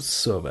lingered. It was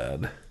so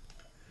bad.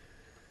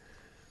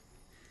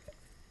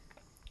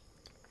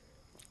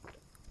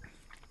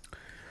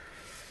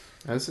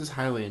 This is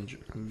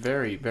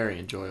very, very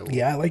enjoyable.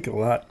 Yeah, I like it a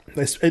lot.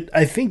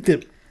 I think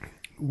that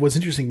what's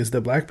interesting is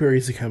the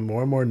blackberries become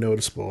more and more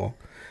noticeable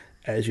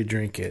as you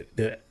drink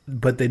it,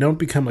 but they don't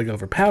become like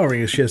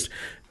overpowering. It's just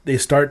they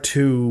start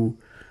to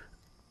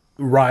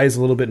rise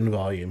a little bit in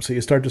volume. So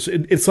you start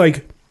to. It's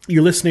like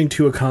you're listening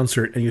to a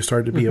concert and you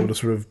start to be able to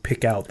sort of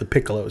pick out the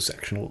piccolo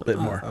section a little bit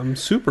more. I'm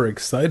super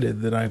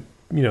excited that I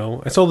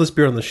saw this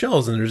beer on the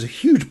shelves and there's a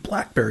huge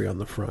blackberry on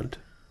the front.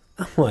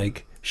 I'm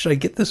like, should I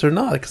get this or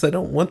not? Because I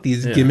don't want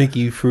these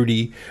gimmicky,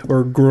 fruity,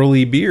 or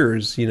girly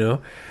beers,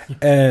 And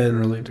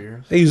girly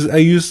beers. I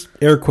use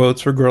air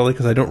quotes for girly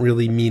because I don't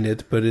really mean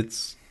it, but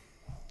it's.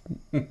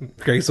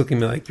 Greg's looking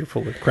at me like, you're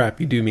full of crap.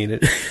 You do mean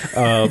it.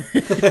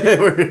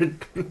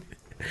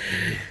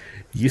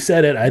 You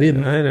said it. I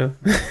didn't. I know.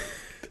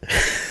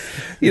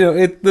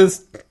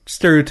 The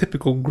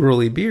stereotypical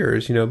girly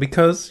beers,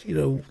 because,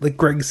 like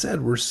Greg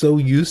said, we're so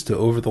used to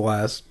over the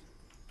last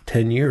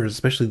 10 years,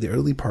 especially the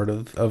early part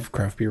of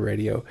craft beer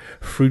radio,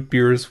 fruit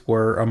beers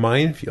were a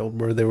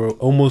minefield where they were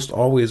almost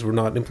always were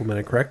not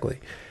implemented correctly.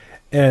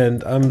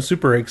 And I'm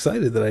super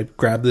excited that I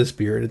grabbed this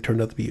beer and it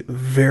turned out to be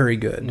very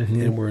good,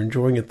 and we're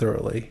enjoying it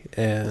thoroughly.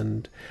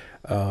 And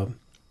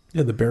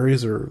the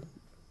berries are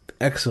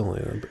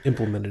excellently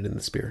implemented in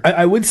this beer.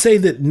 I would say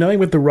that knowing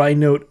what the rye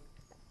note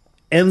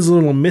ends a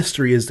little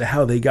mystery as to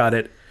how they got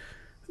it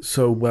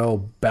so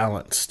well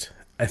balanced.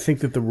 I think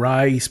that the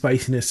rye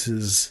spiciness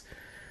is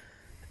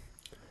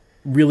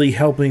really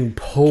helping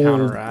pull.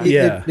 Counteract.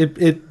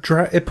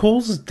 It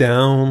pulls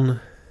down.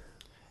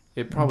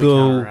 It probably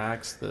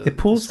counteracts the. It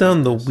pulls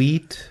down the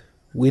wheat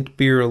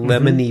beer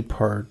lemony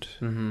part,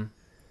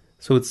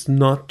 so it's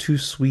not too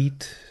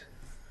sweet,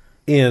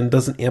 and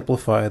doesn't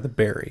amplify the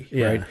berry.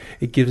 Yeah. Right,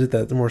 it gives it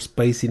that more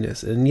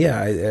spiciness, and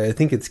I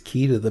think it's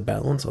key to the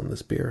balance on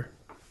this beer.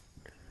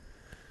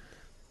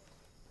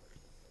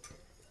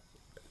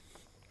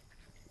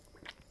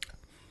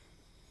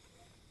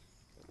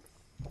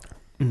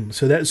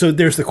 So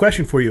there's the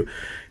question for you.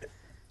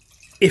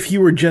 If it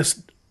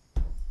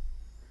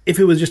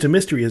was just a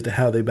mystery as to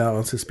how they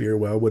balance this beer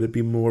well, would it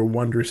be more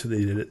wondrous that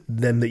they did it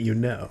than that you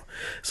know?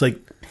 It's like,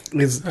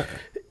 is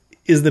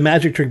the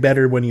magic trick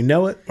better when you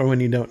know it or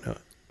when you don't know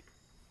it?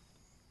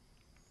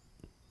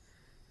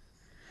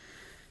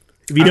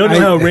 If you don't know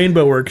how a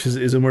rainbow works,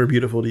 is it more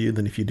beautiful to you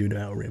than if you do know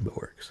how a rainbow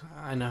works?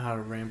 I know how a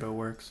rainbow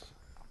works,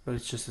 but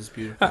it's just as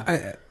beautiful.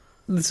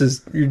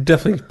 You're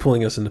definitely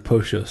pulling us into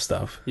post-show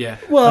stuff. Yeah.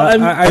 Well,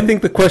 I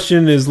think the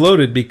question is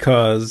loaded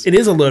because it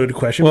is a loaded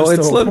question. Well, but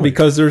it's still loaded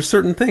because there's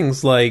certain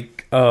things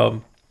like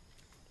there's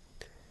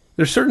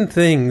certain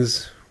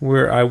things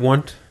where I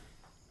want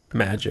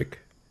magic,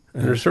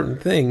 and there's certain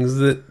things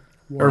that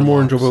are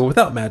more enjoyable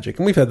without magic.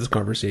 And we've had this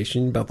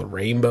conversation about the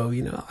rainbow.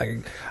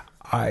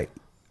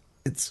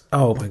 It's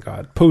oh my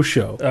god,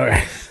 post-show. All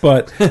right,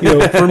 but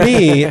for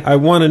me, I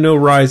want to know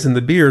rise in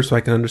the beer so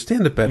I can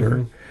understand it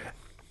better,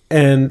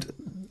 and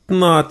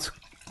not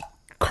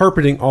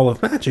carpeting all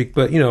of magic,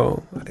 but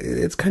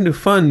it's kind of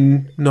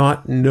fun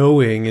not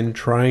knowing and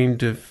trying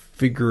to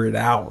figure it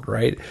out,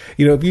 right?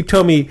 If you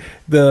tell me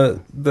the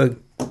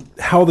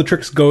how the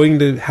trick's going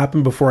to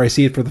happen before I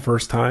see it for the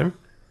first time,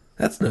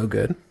 that's no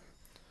good.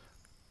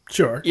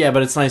 sure. Yeah,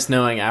 but it's nice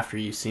knowing after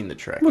you've seen the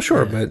trick. Well,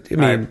 sure, but I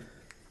mean,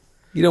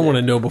 you don't want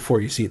to know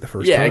before you see it the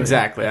first time. Yeah,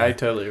 exactly. I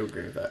totally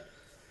agree with that.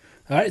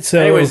 All right, so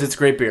anyways, it's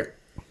great beer.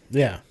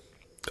 Yeah,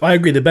 I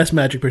agree. The best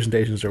magic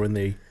presentations are when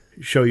they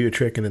show you a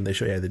trick and then they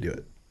show you how to do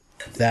it.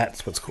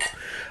 That's what's cool.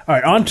 All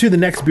right, on to the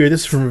next beer.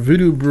 This is from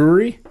Voodoo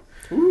Brewery.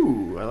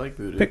 Ooh, I like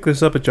Voodoo. Pick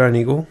this up at Giant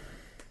Eagle.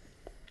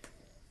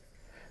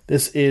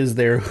 This is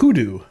their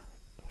Hoodoo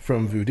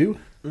from Voodoo.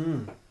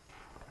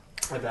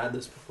 I've had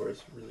this before.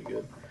 It's really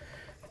good.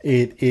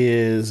 It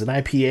is an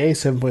IPA,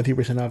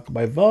 7.3% alcohol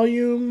by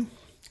volume.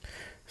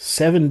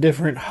 7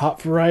 different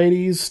hop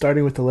varieties,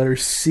 starting with the letter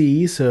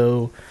C.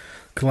 So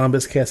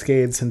Columbus,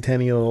 Cascade,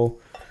 Centennial,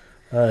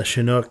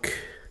 Chinook.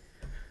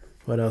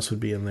 What else would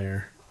be in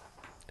there?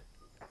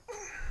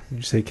 Did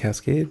you say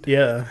Cascade?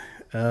 Yeah.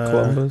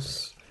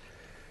 Columbus.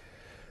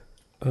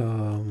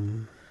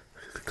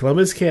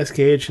 Columbus,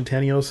 Cascade,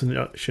 Centennial,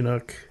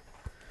 Chinook.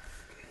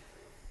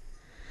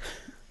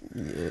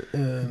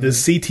 Does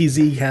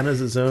CTZ count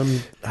as its own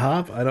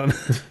hop? I don't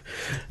know.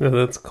 No,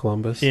 that's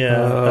Columbus.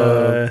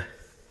 Yeah.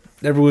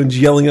 Everyone's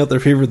yelling out their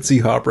favorite C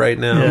hop right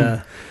now.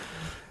 Yeah.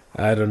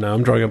 I don't know.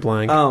 I'm drawing a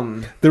blank.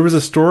 There was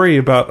a story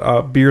about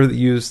a beer that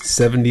used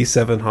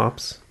 77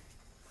 hops.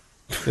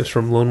 It's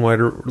from Lone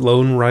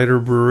Rider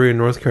Brewery in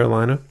North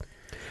Carolina.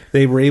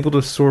 They were able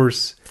to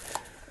source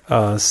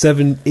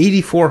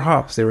 84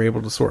 hops. They were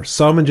able to source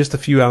some in just a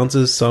few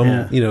ounces,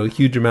 some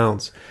huge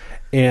amounts,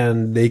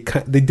 and they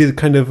did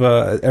kind of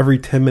every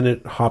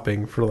 10-minute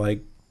hopping for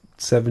like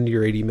 70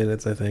 or 80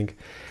 minutes, I think.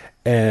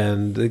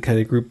 and they kind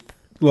of group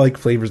like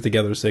flavors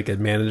together so they could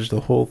manage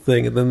the whole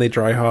thing, and then they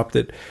dry hopped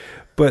it.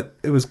 But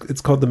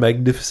it's called the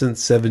Magnificent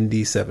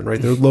 77,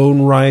 right? The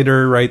Lone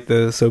Rider, right?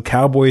 So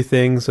cowboy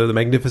thing. So the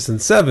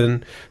Magnificent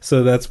 7.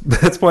 So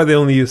that's why they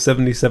only use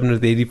 77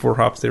 of the 84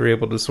 hops they were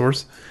able to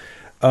source.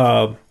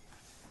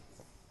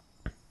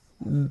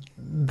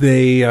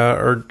 They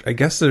are, I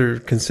guess, they're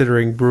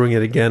considering brewing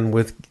it again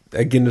with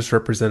a Guinness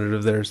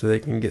representative there, so they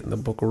can get in the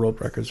Book of World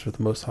Records for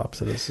the most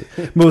hops in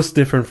most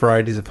different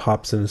varieties of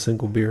hops in a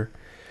single beer.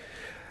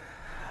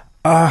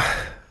 I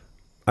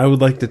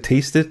would like to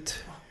taste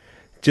it,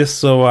 just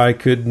so I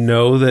could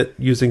know that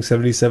using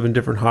 77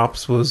 different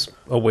hops was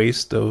a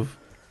waste of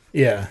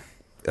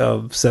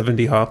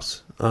 70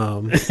 hops.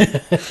 In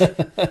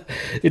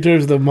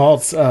terms of the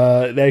malts,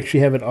 they actually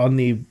have it on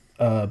the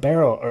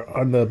barrel or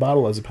on the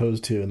bottle as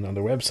opposed to on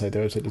their website.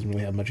 Their website doesn't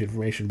really have much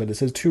information, but it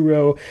says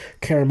 2-row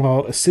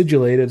caramel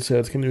acidulated, so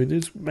it's going to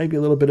there's maybe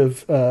a little bit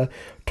of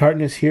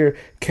tartness here.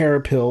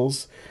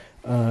 Carapils,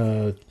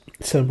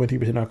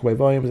 7.3% alcohol by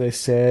volume, as I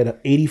said,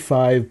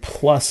 85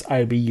 plus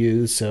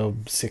IBUs, so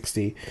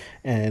 60,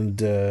 and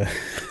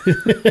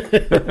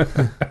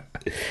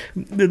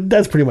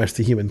that's pretty much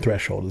the human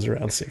threshold, is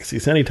around 60.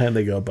 So anytime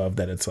they go above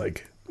that, it's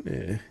like,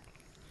 yeah.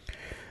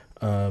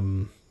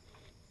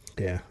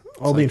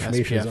 All the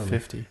information is on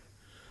 50.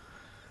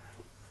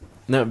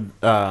 No,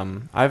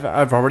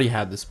 I've already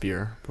had this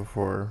beer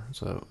before,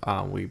 so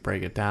we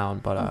break it down.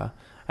 But I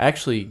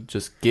actually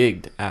just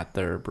gigged at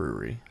their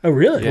brewery. Oh,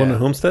 really? One in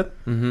Homestead?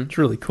 Mm-hmm. It's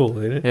really cool,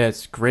 isn't it? Yeah,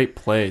 it's a great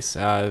place.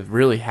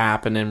 Really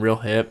happening, real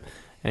hip.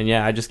 And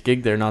yeah, I just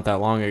gigged there not that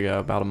long ago,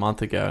 about a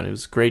month ago, and it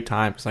was a great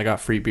time because I got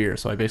free beer.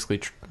 So I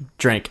basically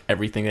drank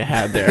everything they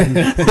had there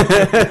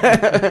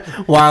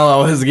while I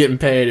was getting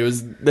paid.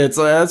 That's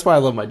why I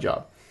love my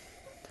job.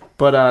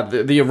 But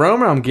the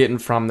aroma I'm getting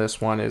from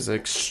this one is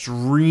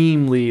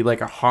extremely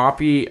like a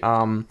hoppy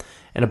and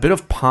a bit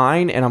of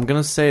pine, and I'm going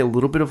to say a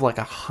little bit of like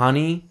a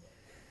honey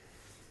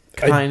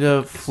kind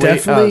of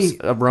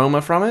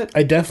aroma from it.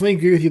 I definitely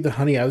agree with you, the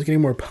honey. I was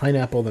getting more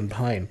pineapple than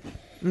pine.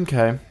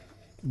 Okay.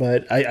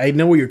 But I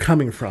know where you're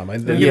coming from.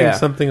 I'm getting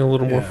something a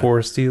little more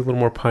foresty, a little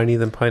more piney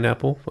than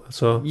pineapple.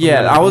 So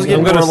I was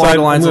getting more along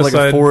the lines of like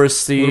a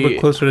foresty. A little bit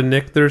closer to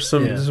Nick. There's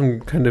some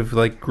kind of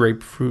like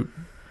grapefruit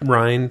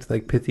rind,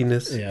 like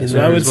pithiness. Yeah, so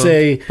I would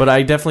say, but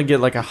I definitely get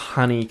like a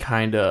honey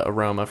kind of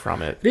aroma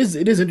from it.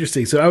 It is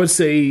interesting. So I would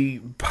say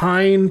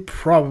pine,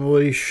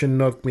 probably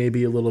Chinook,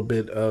 maybe a little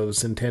bit of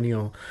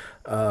Centennial,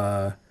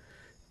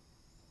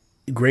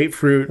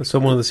 grapefruit. So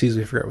one of the seeds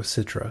we forgot was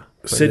Citra.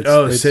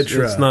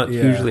 Citra. It's not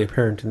hugely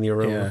apparent in the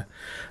aroma.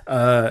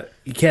 Yeah.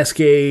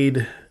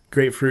 Cascade,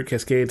 grapefruit,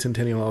 Cascade,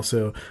 Centennial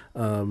also.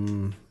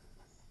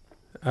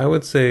 I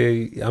would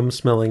say I'm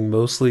smelling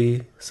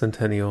mostly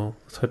Centennial,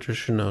 a touch of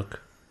Chinook.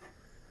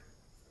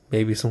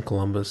 Maybe some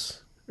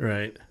Columbus.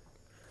 Right.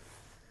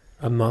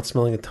 I'm not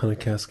smelling a ton of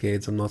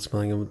Cascades. I'm not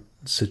smelling a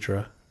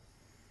Citra.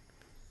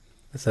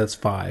 That's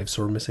 5,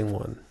 so we're missing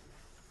 1.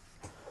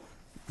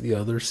 The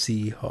other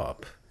C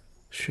hop.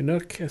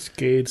 Chinook,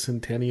 Cascade,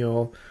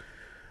 Centennial,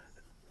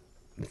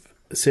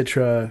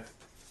 Citra.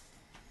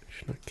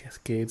 Chinook,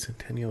 Cascade,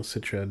 Centennial,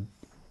 Citra.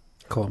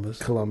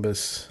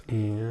 Columbus.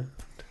 Yeah.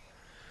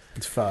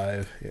 It's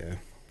 5, yeah.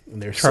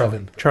 And there's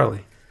Charlie.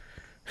 7.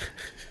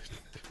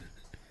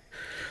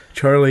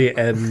 Charlie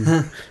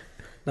and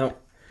no,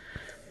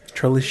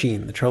 Charlie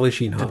Sheen, the Charlie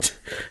Sheen hop.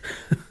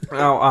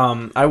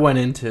 I went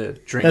into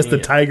drinking. That's the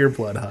Tiger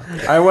Blood hop.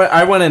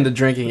 I went into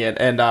drinking it,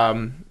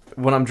 and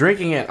when I'm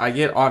drinking it, I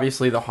get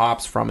obviously the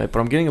hops from it, but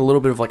I'm getting a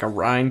little bit of like a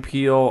rind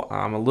peel,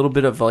 a little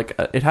bit of like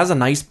it has a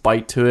nice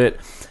bite to it.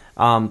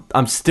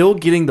 I'm still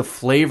getting the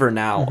flavor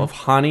now of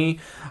honey,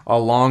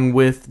 along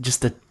with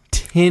just a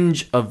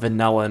tinge of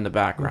vanilla in the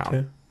background.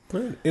 Okay.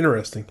 Right.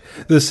 Interesting.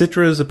 The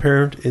Citra is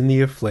apparent in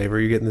the flavor.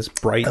 You're getting this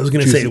bright. I was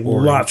going to say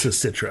orange. Lots of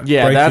Citra.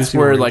 Yeah, bright, that's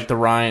where orange. like the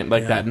rind,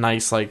 like that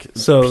nice like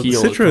so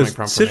peel Citra is coming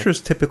from. Citra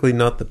is typically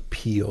not the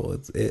peel.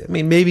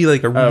 Maybe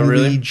like a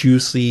really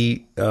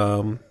juicy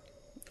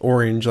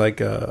orange,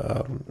 like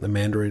a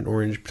mandarin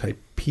orange type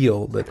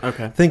peel. But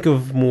think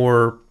of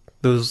more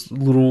those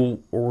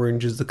little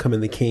oranges that come in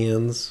the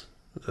cans.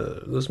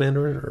 Those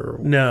mandarin or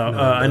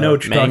I know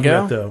what you're talking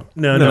about though.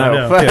 No.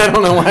 I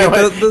don't know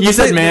why. You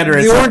said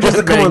mandarin. The oranges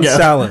that come on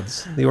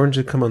salads. The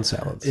oranges that come on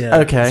salads. Yeah.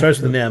 Okay. It starts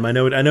with an M. I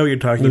know what you're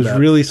talking about. Those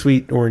really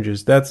sweet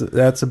oranges. That's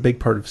a big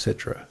part of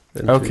Citra.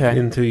 Okay.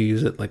 Until you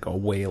use it like a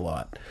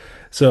lot.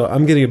 So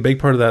I'm getting a big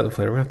part of that in the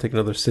flavor. We're gonna have to take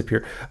another sip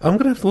here. I'm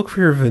gonna have to look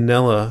for your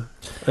vanilla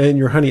and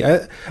your honey.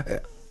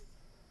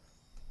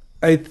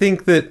 I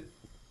think that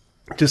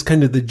just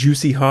kind of the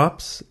juicy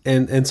hops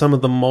and some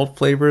of the malt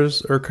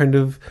flavors are kind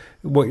of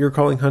what you're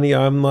calling honey.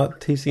 I'm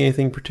not tasting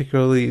anything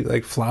particularly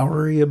like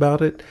flowery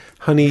about it.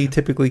 Honey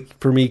typically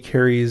for me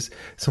carries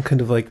some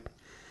kind of like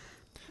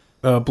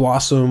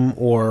blossom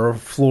or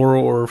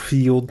floral or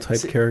field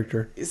type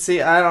character.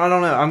 See, I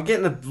don't know. I'm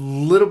getting a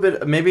little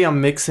bit. Maybe I'm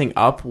mixing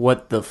up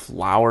what the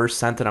flower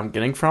scent that I'm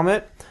getting from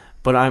it.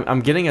 but I'm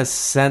getting a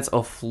sense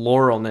of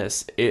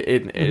floralness.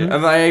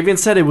 I even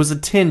said it was a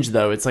tinge,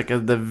 though. It's like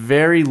the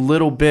very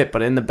little bit,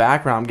 but in the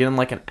background, I'm getting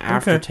like an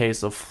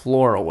aftertaste of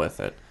floral with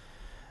it.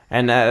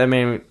 And I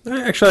mean,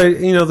 actually,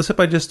 the sip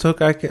I just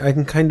took, I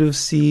can kind of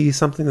see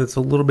something that's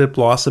a little bit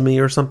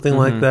blossomy or something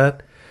like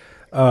that.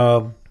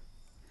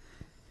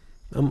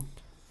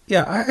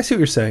 Yeah, I see what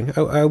you're saying.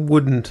 I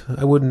wouldn't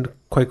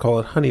quite call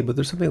it honey, but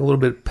there's something a little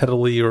bit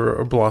petally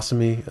or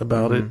blossomy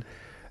about it.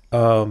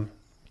 I'm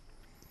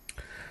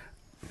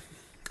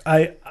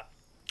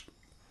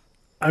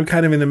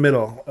kind of in the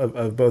middle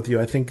of both of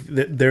you. I think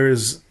that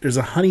there's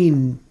a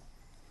honey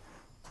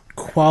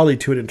quality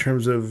to it in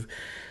terms of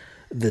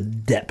the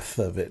depth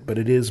of it, but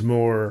it is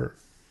more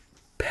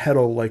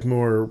petal, like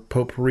more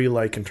potpourri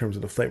like in terms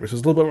of the flavor. So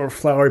it's a little bit more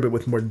flowery, but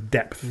with more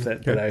depth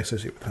that I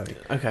associate with honey.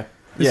 Okay.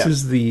 This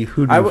is the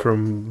Hoodoo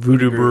from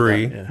Voodoo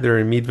Brewery. Yeah. They're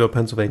in Meadville,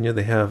 Pennsylvania.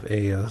 They have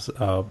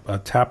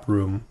a tap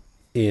room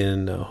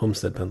in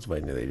Homestead,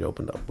 Pennsylvania. They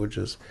opened up, which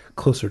is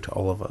closer to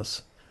all of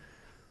us.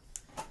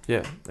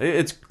 Yeah,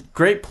 it's a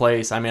great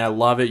place. I mean, I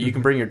love it. You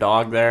can bring your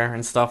dog there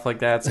and stuff like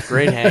that. It's a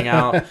great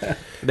hangout.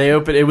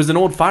 It was an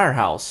old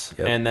firehouse,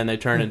 and then they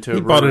turned into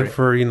a brewery. He bought it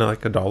for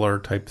like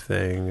 $1 type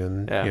thing,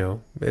 and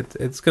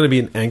it's going to be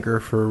an anchor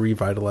for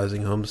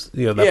revitalizing homes.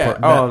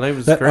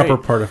 That upper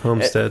part of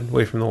Homestead,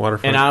 away from the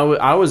waterfront. And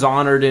I was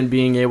honored in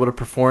being able to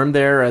perform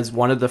there as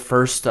one of the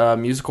first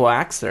musical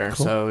acts there.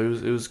 Cool. So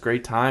it was a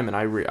great time, and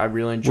I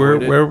really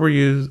enjoyed it. Where were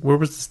you? Where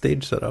was the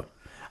stage set up?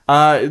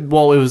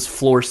 Well, it was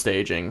floor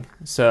staging.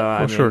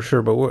 So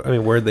sure, but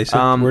where'd they sit?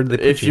 Where'd they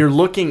put if you're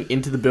looking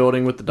into the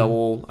building with the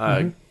double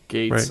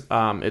gates,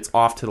 right. It's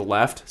off to the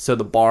left. So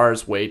the bar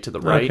is way to the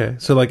right. Okay,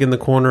 so like in the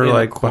corner,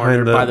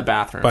 behind by the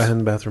bathrooms. Behind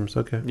the bathrooms.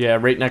 Okay. Yeah,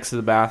 right next to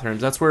the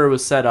bathrooms. That's where it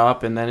was set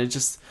up, and then it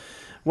just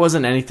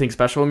wasn't anything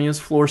special. I mean, it was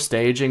floor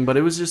staging, but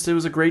it was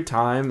a great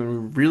time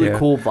and really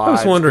cool vibes. I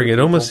was wondering, it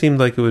almost seemed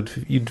like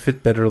you'd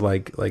fit better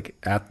like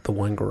at the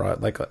wine garage,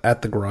 like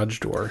at the garage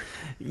door.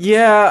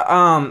 Yeah,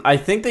 I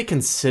think they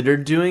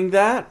considered doing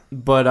that,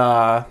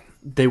 but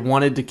they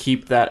wanted to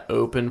keep that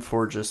open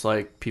for just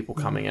like people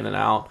coming in and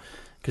out,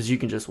 because you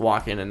can just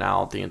walk in and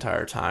out the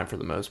entire time for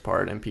the most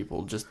part, and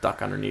people just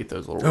duck underneath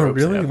those little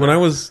ropes. Oh, really? When I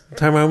was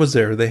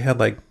there, they had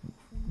like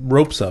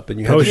ropes up, and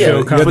you had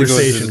post-show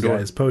conversation,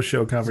 guys.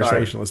 Post-show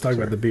conversation. Let's talk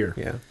about the beer.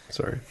 Yeah,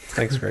 sorry.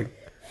 Thanks, Greg.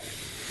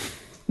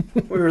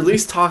 We were at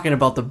least talking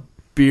about the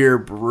beer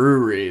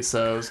brewery,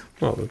 so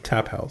the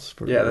Tap House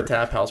Brewery. Yeah, the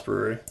Tap House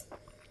Brewery.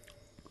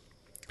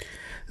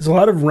 There's a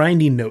lot of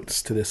rindy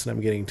notes to this that I'm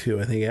getting to.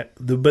 I think,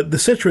 but the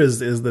Citra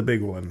is the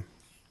big one.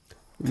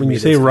 When you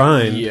say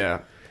rind,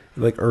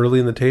 like early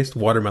in the taste,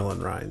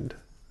 watermelon rind.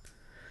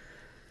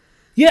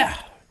 Yeah,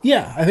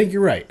 I think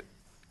you're right.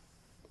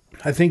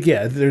 I think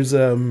there's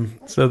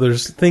So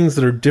there's things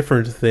that are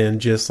different than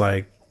just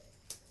like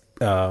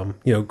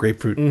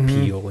grapefruit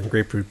peel and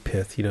grapefruit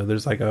pith.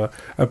 There's like a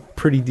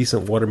pretty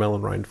decent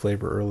watermelon rind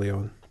flavor early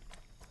on.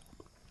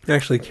 It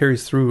actually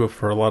carries through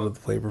for a lot of the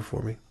flavor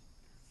for me.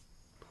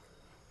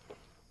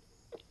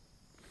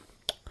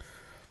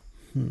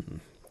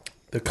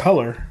 The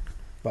color,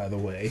 by the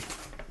way,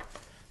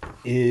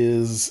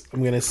 is, I'm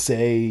going to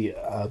say,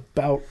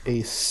 about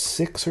a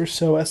 6 or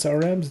so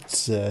SRMs.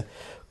 It's a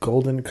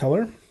golden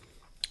color.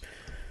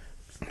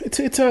 It's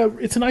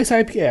a nice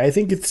IPA. I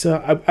think it's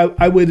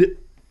I would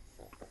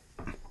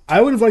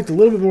have liked a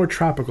little bit more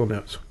tropical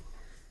notes.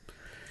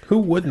 Who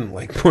wouldn't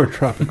like more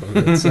tropical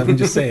notes? I'm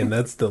just saying,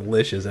 that's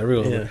delicious.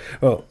 Everyone. Yeah.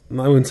 Well,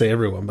 I wouldn't say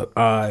everyone, but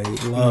I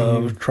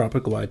love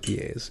tropical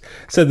IPAs.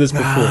 Said this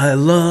before. I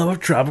love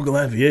tropical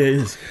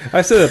IPAs.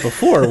 I said that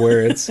before,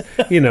 where it's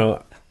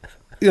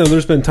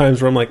there's been times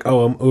where I'm like,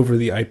 I'm over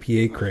the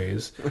IPA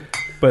craze,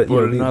 but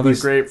put another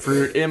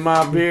grapefruit in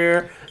my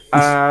beer.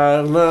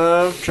 I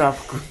love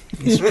tropical.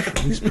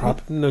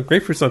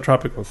 Grapefruit's not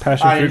tropical.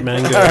 Passion fruit,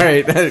 mango. All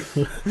right,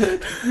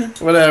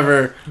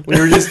 whatever.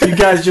 You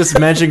guys just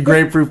mentioned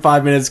grapefruit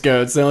 5 minutes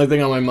ago. It's the only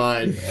thing on my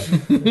mind.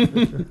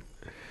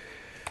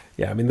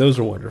 Yeah, those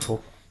are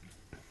wonderful.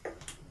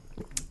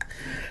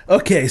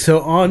 Okay, so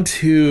on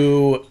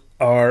to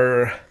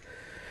our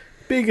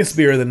biggest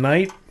beer of the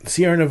night,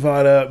 Sierra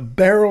Nevada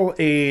Barrel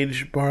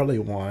Aged Barley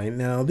Wine.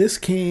 Now, this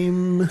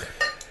came...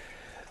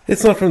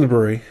 It's not from the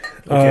brewery.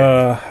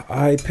 Okay.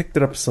 I picked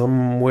it up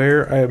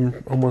somewhere.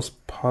 I'm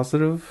almost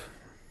positive.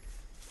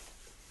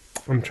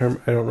 I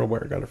don't know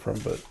where I got it from,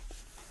 but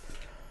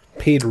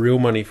paid real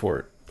money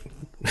for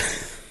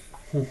it.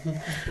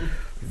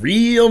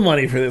 Real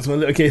money for this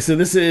one. Okay, so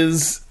this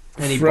is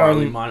any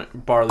barley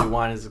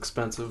wine is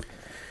expensive.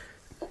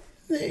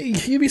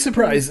 You'd be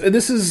surprised.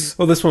 This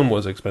one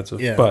was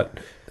expensive, but.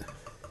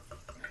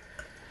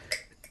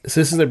 So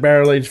this is a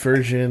barrel-aged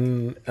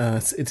version.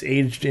 It's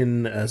aged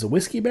in as a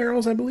whiskey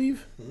barrels, I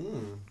believe.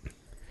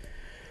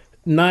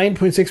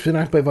 9.6%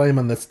 alcohol by volume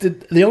on this.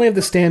 They only have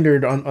the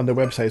standard on their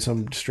website, so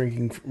I'm just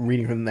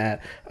reading from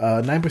that.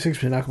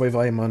 9.6% alcohol by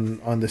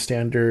volume on the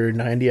standard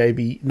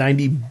 90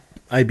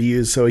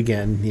 IBUs. So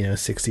again,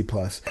 60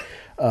 plus.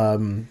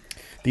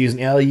 They use an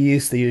alley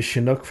yeast. They use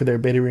Chinook for their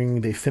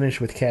bittering. They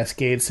finish with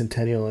Cascade,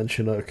 Centennial, and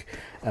Chinook.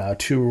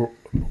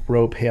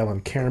 2-row pale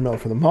and caramel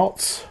for the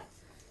malts.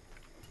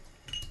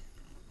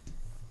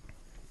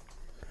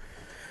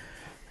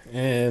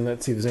 And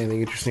let's see if there's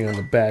anything interesting on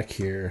the back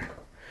here.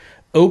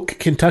 Oak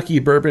Kentucky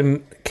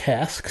bourbon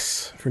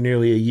casks for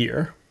nearly a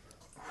year.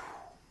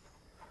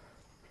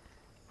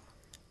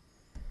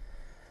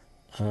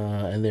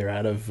 And they're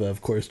out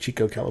of course,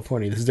 Chico,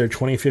 California. This is their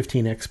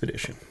 2015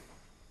 expedition.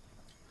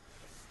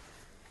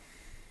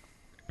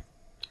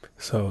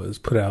 So it was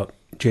put out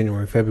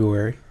January,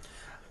 February.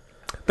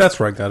 That's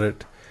where I got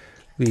it.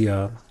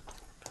 The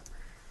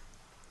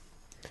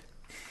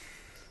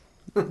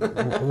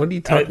what are you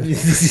talking?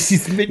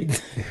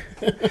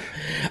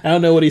 I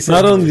don't know what he said.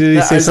 Not only did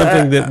he say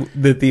something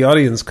that the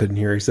audience couldn't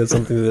hear, he said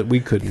something that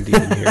we couldn't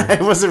even hear.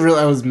 I wasn't really.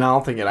 I was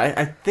mouthing it.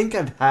 I think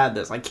I've had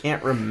this. I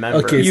can't remember.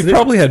 Okay, You so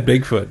probably had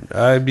Bigfoot.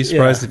 I'd be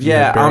surprised if you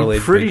had I'm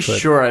barrel-aged pretty Bigfoot.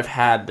 sure I've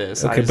had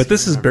this. I Okay, just but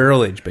this can't is remember.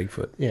 barrel-aged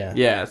Bigfoot. Yeah.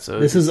 Yeah, so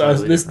This it's is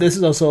slightly this different.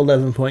 is also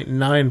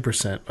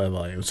 11.9% by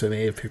volume, so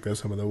they have picked up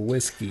some of the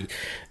whiskey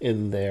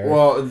in there.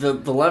 Well, the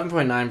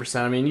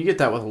 11.9%. I mean, you get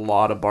that with a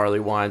lot of barley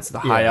wines, the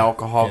high Yeah,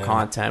 alcohol yeah.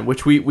 content,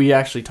 which we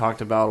actually talked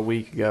about a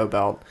week ago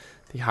about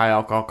the high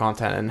alcohol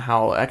content and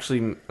how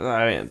actually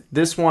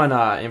this one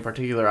in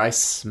particular, I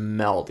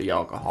smell the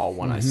alcohol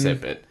when I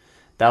sip it.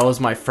 That was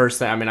my first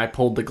thing. I mean, I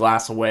pulled the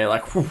glass away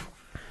like. Whew.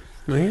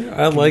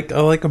 I like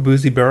a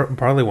boozy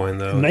barley wine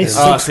though. Nice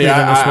And- six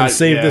on this one.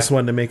 Save yeah. this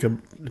one to make a.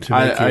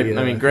 I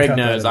mean, Greg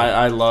knows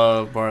I I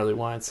love barley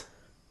wines.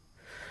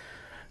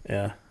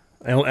 yeah.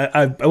 I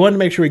wanted to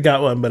make sure we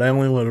got one, but I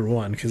only wanted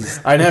one because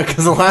I know,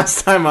 because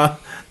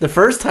the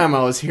first time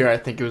I was here, I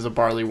think it was a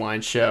barley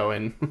wine show,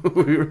 and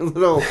we were a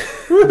little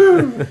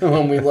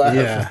when we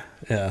left.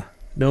 yeah.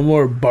 No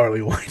more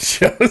barley wine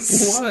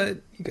shows. What?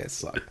 You guys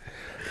suck.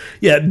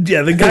 Yeah.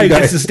 The guy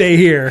gets to stay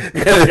here.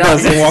 The guy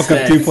Doesn't walk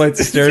up 2 flights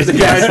of stairs. The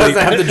guy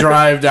doesn't have to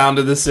drive down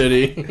to the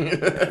city.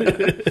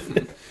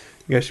 You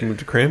guys should move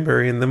to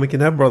Cranberry, and then we can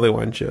have barley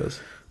wine shows.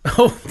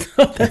 Oh,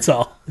 that's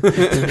all.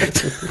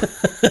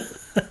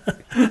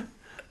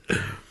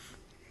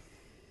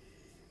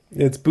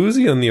 It's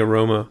boozy on the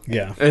aroma.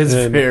 Yeah. It's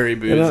And- very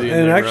boozy. And, in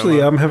and the actually,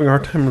 aroma. I'm having a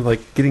hard time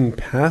like getting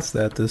past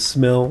that to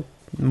smell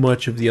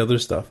much of the other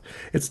stuff.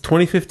 It's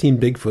 2015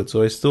 Bigfoot,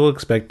 so I still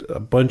expect a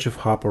bunch of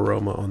hop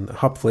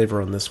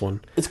flavor on this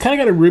one. It's kind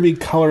of got a ruby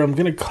color. I'm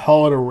going to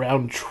call it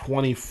around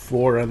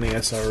 24 on the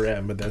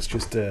SRM, but that's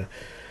just a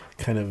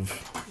kind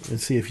of.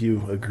 Let's see if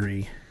you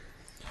agree.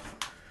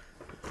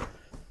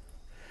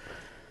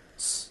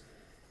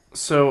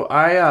 So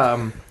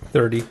I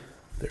 30.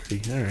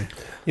 30. All right.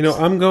 You know,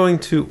 I'm going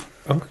to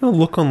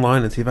look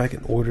online and see if I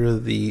can order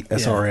the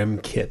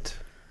SRM kit.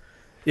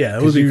 Yeah,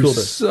 it would be cool to.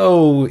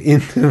 So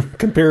into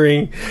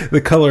comparing the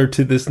color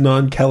to this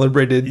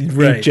non-calibrated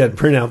Right. inkjet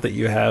printout that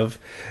you have,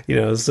 you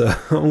know. So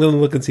I'm going to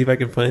look and see if I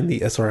can find the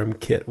SRM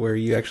kit where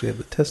you actually have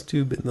the test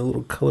tube and the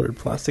little colored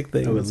plastic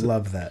thing. I would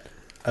love that.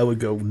 I would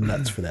go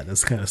nuts for that.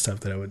 That's the kind of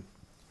stuff that I would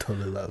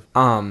totally love.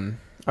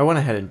 I went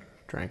ahead and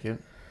drank it.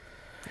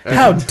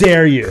 How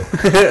dare you?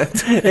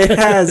 It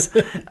has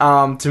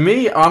to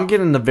me, I'm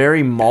getting a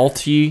very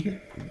malty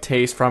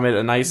taste from it,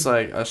 a nice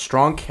like a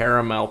strong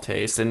caramel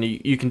taste, and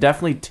you can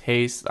definitely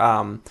taste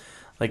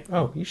like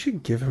Oh, you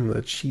should give him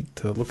that sheet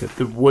to look at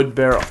the wood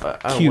barrel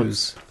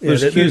cues. Yeah,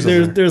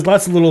 there's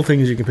lots of little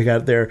things you can pick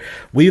out there.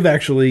 We've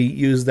actually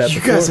used that You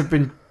before. guys have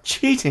been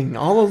cheating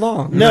all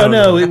along.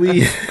 No,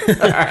 we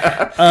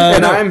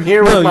And I'm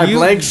here with my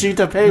blank sheet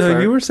of paper. No,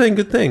 you were saying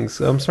good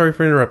things. I'm sorry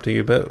for interrupting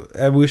you, but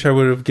I wish I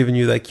would have given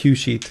you that cue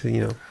sheet,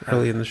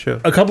 early in the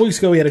show. a couple weeks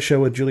ago we had a show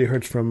with Julia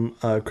Hertz from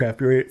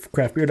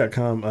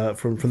craftbeer.com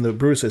from the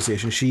Brew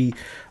Association. She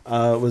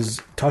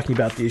was talking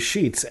about these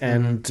sheets,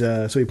 and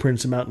so we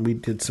printed some out and we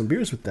did some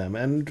beers with them.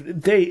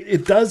 And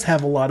it does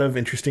have a lot of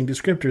interesting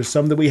descriptors,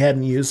 some that we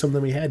hadn't used, some that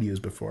we had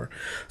used before.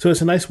 So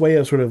it's a nice way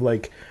of sort of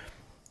like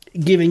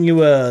giving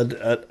you a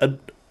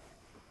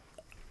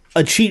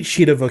cheat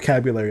sheet of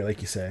vocabulary,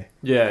 like you say.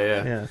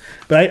 Yeah.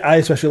 But I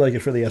especially like it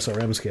for the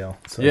SRM scale.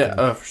 So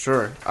Yeah, for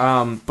sure.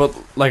 But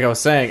like I was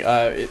saying,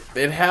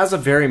 it has a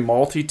very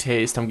malty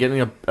taste. I'm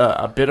getting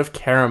a bit of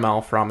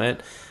caramel from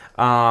it.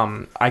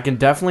 I can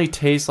definitely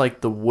taste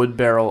like the wood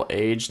barrel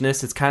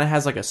agedness. It kind of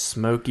has like a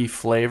smoky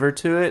flavor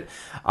to it.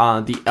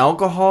 The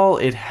alcohol,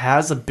 it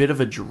has a bit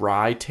of a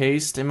dry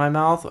taste in my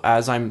mouth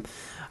as I'm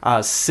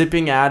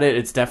sipping at it.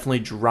 It's definitely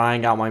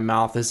drying out my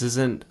mouth. This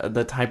isn't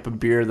the type of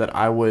beer that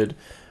I would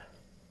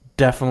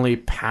definitely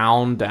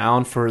pound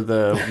down for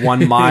the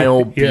 1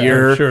 mile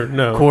beer sure,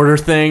 no. quarter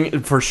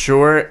thing for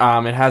sure.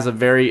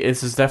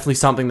 This is definitely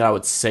something that I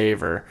would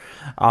savor.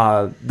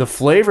 The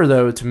flavor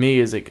though to me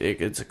is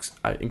it's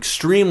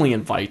extremely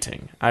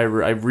inviting. I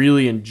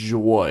really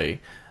enjoy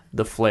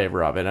the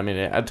flavor of it. I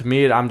mean, to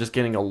me, I'm just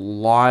getting a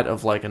lot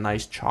of like a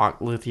nice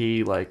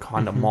chocolatey, like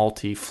kind of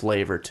malty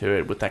flavor to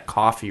it with that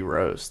coffee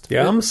roast.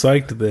 Yeah, I'm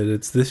psyched that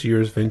it's this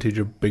year's vintage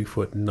of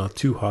Bigfoot, and not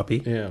too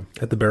hoppy. Yeah.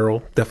 At the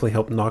barrel, definitely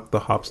helped knock the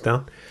hops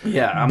down.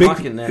 Yeah, I'm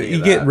not getting any You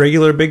of get that.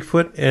 regular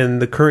Bigfoot,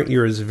 and the current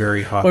year is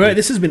very hoppy. All right,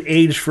 this has been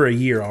aged for a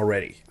year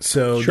already,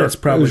 so that's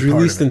probably it was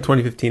released part in of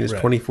it. 2015. It's Right.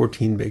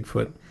 2014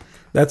 Bigfoot.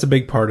 That's a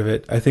big part of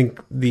it. I think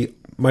the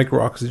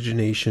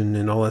micro-oxygenation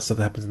and all that stuff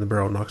that happens in the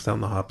barrel knocks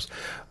down the hops.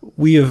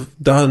 We have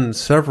done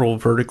several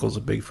verticals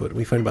of Bigfoot.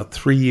 We find about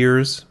 3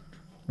 years,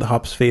 the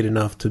hops fade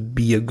enough to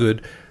be a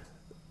good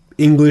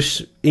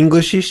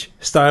Englishish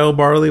style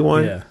barley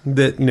wine Yeah.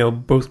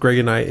 that, both Greg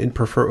and I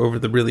prefer over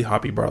the really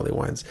hoppy barley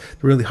wines.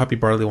 The really hoppy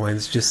barley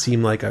wines just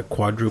seem like a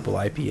quadruple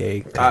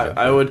IPA.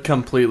 I would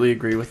completely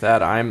agree with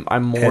that. I'm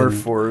more And-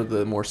 for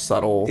the more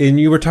subtle. And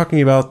you were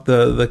talking about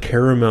the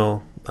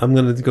caramel. I'm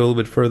going to go a little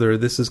bit further.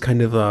 This is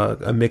kind of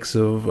a mix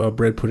of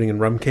bread pudding and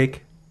rum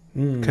cake,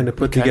 kind of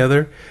put okay.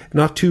 together.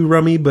 Not too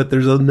rummy, but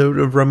there's a note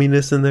of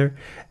rumminess in there.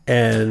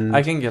 And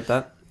I can get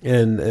that.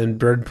 and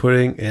bread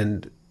pudding,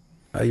 and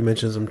you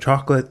mentioned some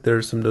chocolate.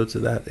 There's some notes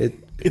of that.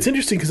 It's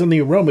interesting because on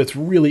the aroma, it's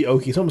really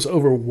oaky. It's almost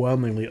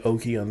overwhelmingly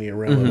oaky on the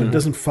aroma, but it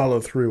doesn't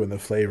follow through in the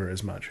flavor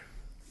as much.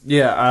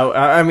 Yeah,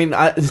 I mean,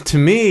 to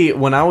me,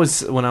 when I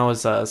was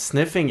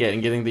sniffing it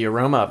and getting the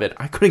aroma of it,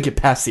 I couldn't get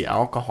past the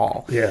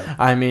alcohol. Yeah.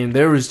 I mean,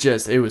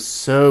 it was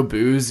so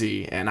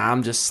boozy, and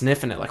I'm just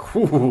sniffing it like,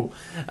 whoo.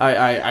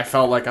 I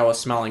felt like I was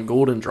smelling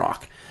Golden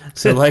Drock.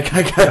 So like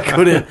I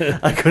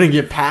couldn't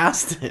get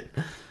past it.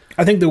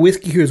 I think the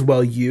whiskey here is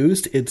well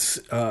used. It's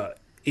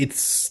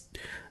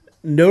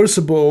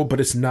noticeable, but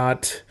it's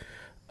not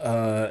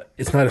a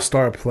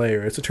star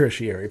player. It's a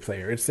tertiary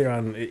player. It's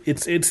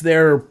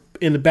there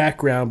in the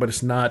background, but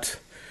it's not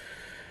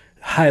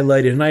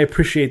highlighted. And I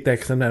appreciate that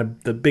because I'm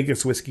not the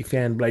biggest whiskey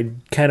fan, but I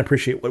can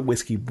appreciate what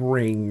whiskey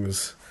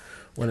brings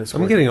when it's.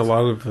 I'm getting a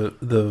lot of the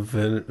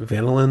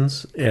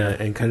vanillins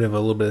and kind of a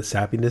little bit of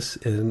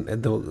sappiness.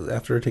 And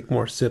after I take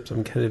more sips,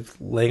 I'm kind of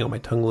laying on my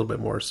tongue a little bit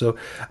more. So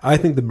I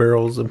think the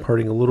barrel's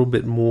imparting a little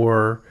bit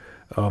more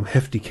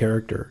hefty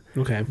character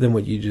than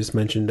what you just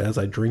mentioned as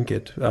I drink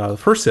it.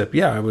 First sip,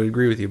 yeah, I would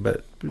agree with you,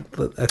 but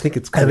I think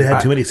it's I haven't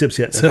had too many sips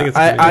yet. So.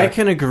 I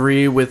can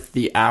agree with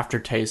the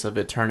aftertaste of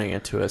it turning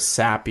into a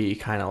sappy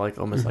kind of like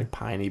almost like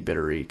piney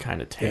bittery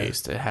kind of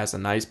taste. It has a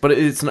nice, but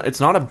it's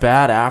not a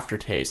bad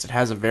aftertaste. It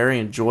has a very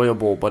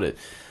enjoyable, but it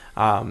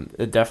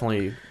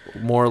definitely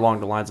more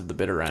along the lines of the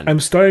bitter end. I'm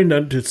starting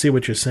to see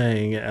what you're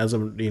saying as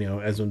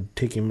I'm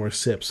taking more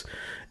sips.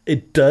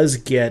 It does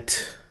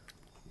get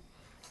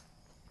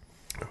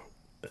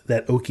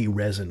that oaky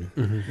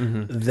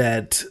resin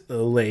that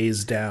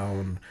lays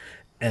down,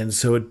 and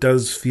so it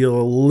does feel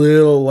a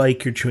little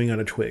like you're chewing on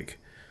a twig.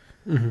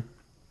 Yeah,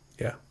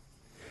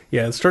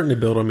 it's starting to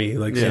build on me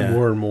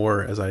more and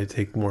more as I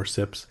take more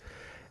sips,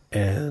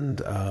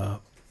 and I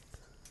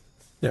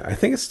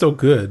think it's still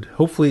good.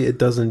 Hopefully, it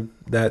doesn't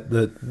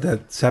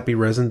that sappy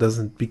resin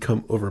doesn't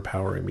become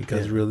overpowering,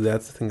 because really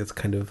that's the thing that's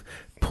kind of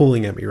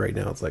pulling at me right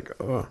now. It's like,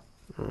 oh,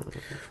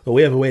 Well,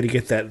 we have a way to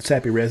get that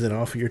sappy resin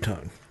off of your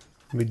tongue.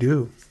 we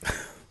do.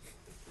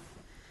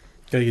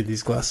 Gotta get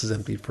these glasses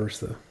emptied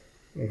first, though.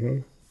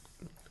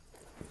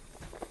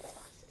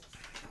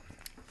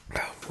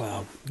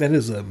 Wow, that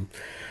is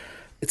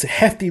it's a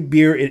hefty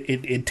beer.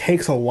 It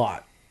takes a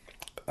lot.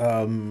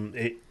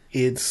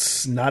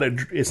 It's not a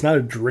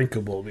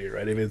drinkable beer,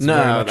 right? I mean, it's very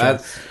No, much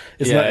that's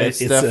it's yeah. not-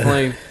 It's it's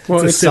definitely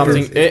it's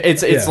something. different.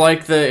 It's Yeah.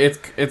 like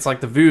it's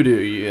like the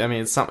voodoo. I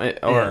mean, it's something.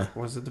 Or Yeah.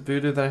 was it the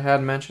voodoo that I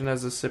had mentioned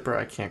as a sipper?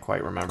 I can't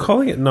quite remember.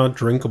 Calling it not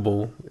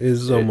drinkable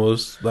is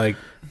almost like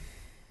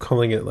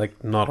calling it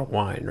like not a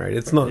wine, right?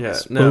 It's not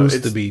supposed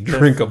it's to be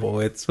drinkable.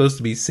 It's supposed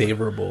to be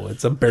savorable.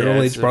 It's a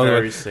barrel aged it's barley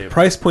very wine. savorable.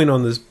 Price point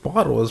on this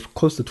bottle is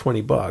close to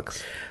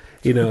 $20.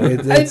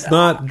 It's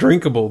not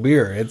drinkable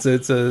beer. It's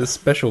a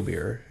special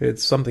beer.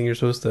 It's something you're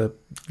supposed to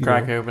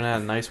Crack open at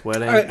a nice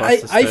wedding. I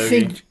bust a I stogie.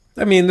 think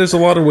I mean, there's a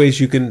lot of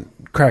ways you can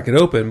crack it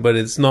open, but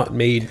it's not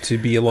made to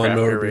be a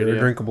lawnmower Craft beer beer or radio.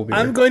 drinkable beer.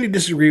 I'm going to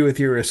disagree with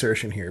your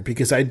assertion here,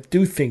 because I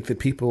do think that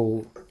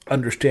people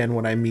understand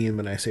what I mean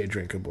when I say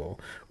drinkable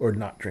or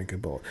not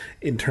drinkable.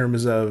 In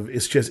terms of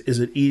is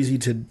it easy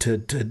to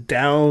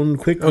down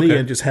quickly Okay.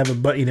 and just have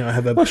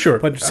a Well, sure.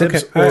 bunch of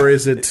sips, Okay. or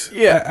is it?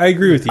 Yeah, I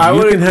agree with you. I You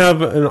would can agree.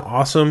 have an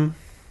awesome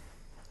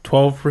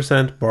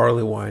 12%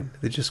 barley wine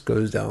that just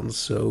goes down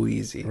so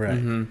easy. Right.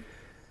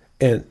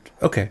 And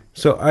okay,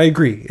 so I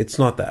agree. It's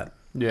not that.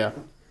 yeah.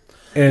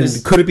 And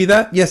This- could it be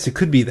that? Yes, it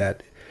could be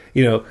that.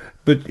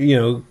 But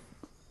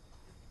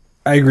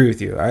I agree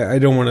with you. I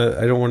don't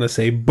want to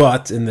say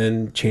but and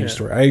then change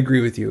story. I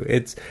agree with you.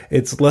 It's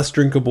less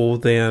drinkable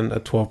than a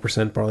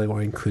 12% barley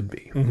wine could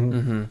be.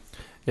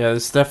 Yeah,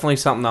 it's definitely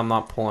something I'm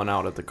not pulling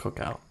out at the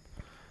cookout.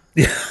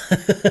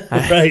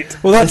 Right.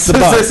 Well, that's the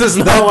butt. This is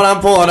not what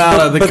I'm pulling out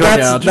of the But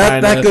cookout.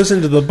 that goes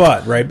into the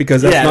butt, right?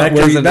 Because that's Yeah, not that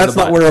where goes into that's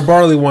the not butt. where a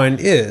barley wine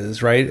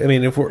is, right? I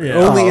mean, if we're Yeah.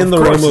 only Oh, in the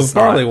of course realm of it's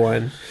not. barley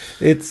wine,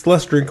 it's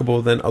less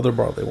drinkable than other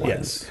barley wines.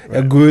 Yes, A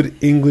right. good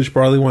English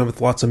barley wine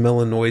with lots of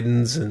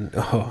melanoidins and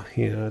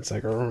it's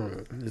like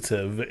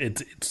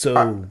It's so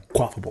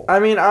quaffable. I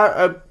mean,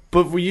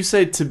 but when you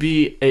say to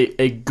be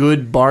a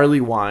good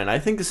barley wine, I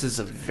think this is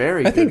a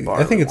very good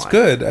barley I think it's wine.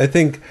 good. I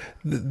think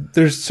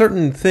there's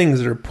certain things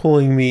that are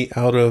pulling me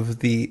out of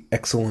the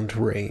excellent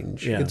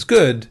range. Yeah. It's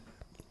good.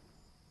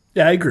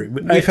 Yeah, I agree.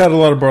 But We've had a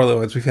lot of barley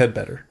wines. We've had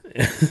better.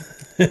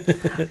 I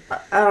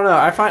don't know.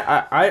 I find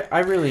I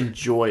really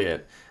enjoy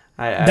it.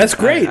 That's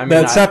great.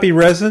 That sappy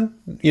resin,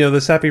 the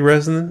sappy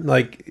resin,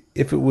 like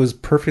if it was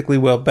perfectly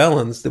well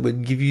balanced, it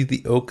would give you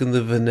the oak and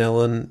the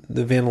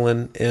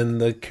vanillin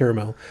and the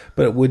caramel,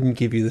 but it wouldn't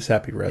give you the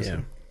sappy resin.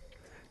 Yeah.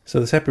 So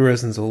the sappy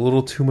resin's a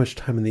little too much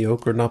time in the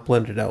oak or not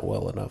blended out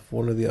well enough,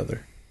 one or the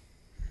other.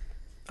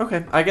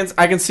 Okay, I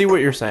can see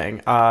what you're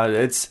saying.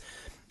 It's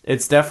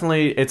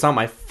definitely it's not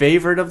my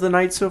favorite of the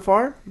night so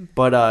far,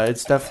 but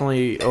it's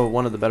definitely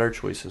one of the better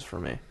choices for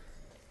me.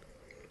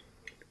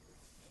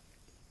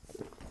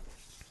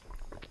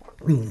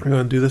 We're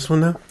going to do this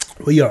one now?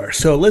 We are.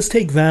 So let's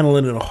take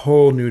vanillin in a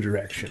whole new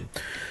direction.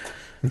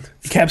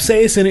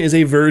 Capsaicin is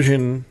a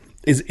version,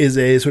 is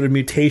a sort of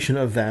mutation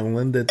of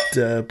vanillin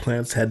that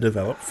plants had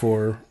developed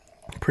for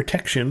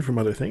protection from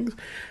other things.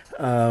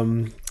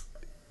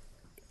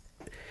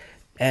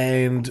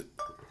 And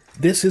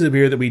this is a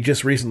beer that we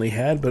just recently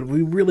had, but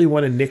we really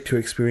wanted Nick to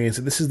experience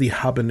it. This is the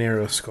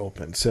Habanero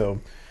Sculpin.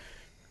 So,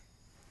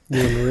 You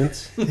want to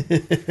rinse?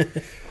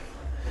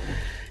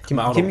 I'm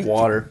out of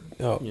water.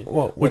 Oh,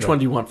 well, Which one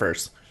do you want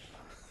first?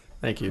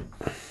 Thank you.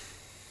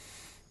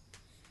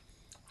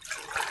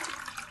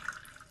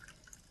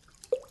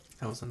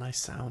 That was a nice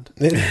sound.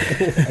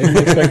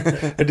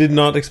 I did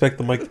not expect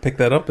the mic to pick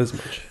that up as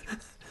much.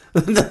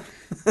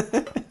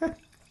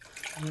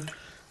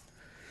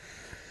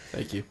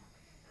 Thank you.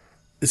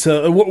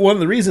 So one of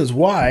the reasons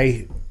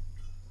why,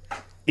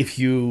 if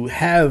you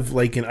have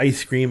like an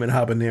ice cream and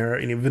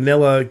habanero, and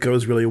vanilla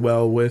goes really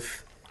well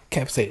with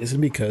capsaicin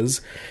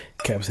because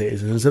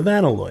capsaicin is a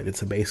vanilloid.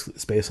 It's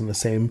based on the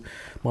same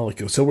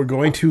molecule. So we're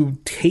going to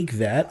take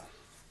that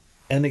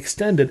and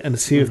extend it and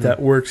see if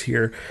that works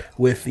here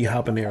with the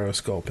habanero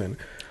Sculpin.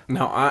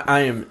 Now,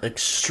 I am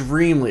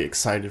extremely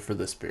excited for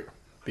this beer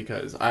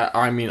because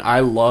I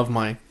love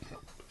my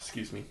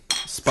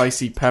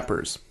spicy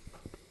peppers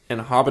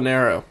and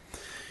habanero.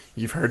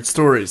 You've heard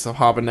stories of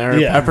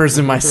habanero peppers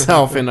and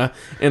myself in a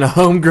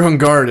homegrown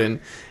garden,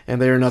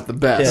 and they are not the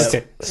best.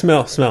 Okay,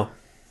 smell.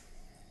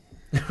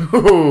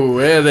 Ooh,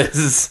 it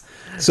is.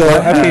 So,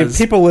 I mean,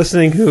 people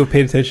listening who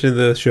paid attention to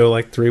the show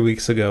like 3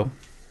 weeks ago,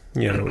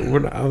 we're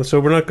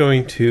not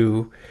going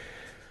to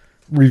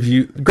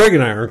review. Greg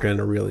and I aren't going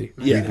to really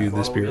review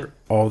this beer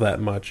all that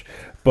much,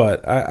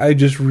 but I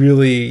just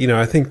really,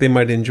 I think they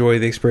might enjoy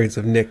the experience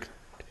of Nick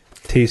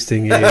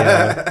tasting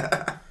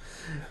a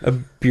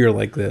beer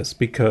like this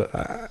because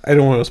I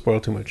don't want to spoil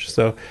too much.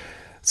 So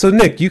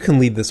Nick, you can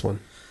lead this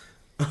one.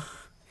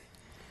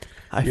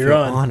 I feel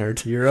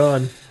honored. You're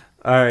on.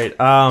 All right.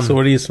 So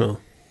what do you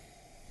smell?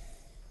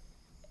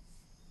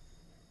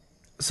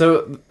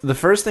 So the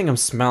first thing I'm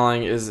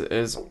smelling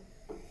is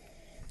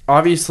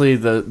obviously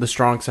the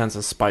strong sense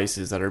of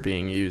spices that are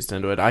being used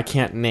into it. I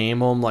can't name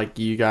them like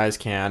you guys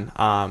can,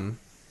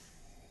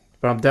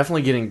 but I'm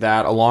definitely getting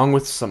that along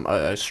with some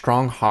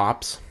strong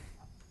hops.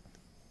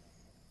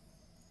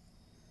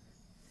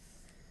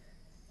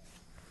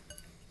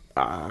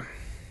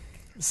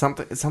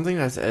 Something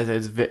that's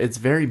it's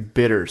very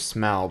bitter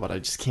smell, but I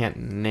just can't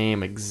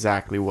name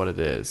exactly what it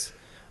is.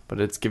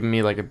 But it's giving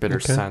me like a bitter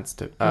scent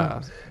to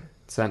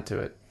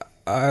it.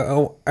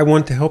 I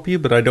want to help you,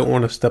 but I don't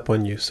want to step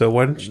on you. So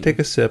why don't you take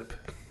a sip?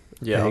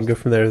 Yeah, and go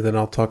from there. Then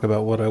I'll talk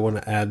about what I want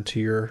to add to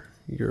your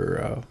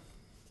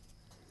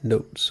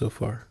notes so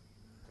far.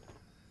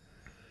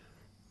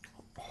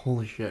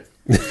 Holy shit!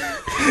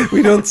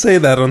 We don't say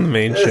that on the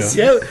main show.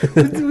 Yeah,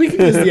 we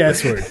can use the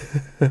S word.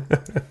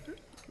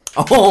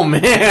 Oh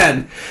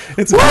man,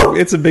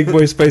 it's a big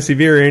boy spicy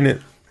beer, ain't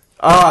it?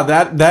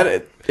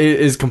 That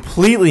is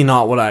completely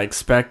not what I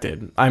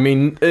expected. I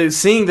mean,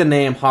 seeing the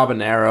name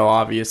habanero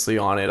obviously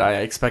on it, I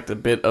expect a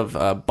bit of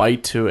a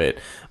bite to it,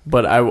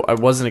 but I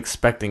wasn't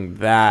expecting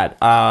that.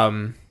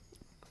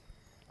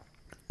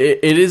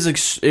 It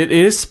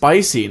is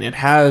spicy and it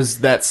has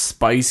that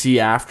spicy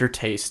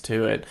aftertaste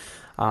to it.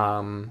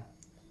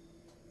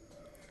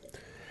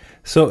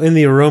 So in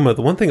the aroma,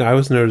 the one thing I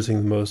was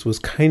noticing the most was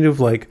kind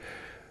of like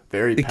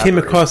very it came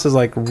across as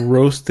like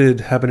roasted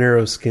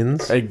habanero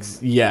skins.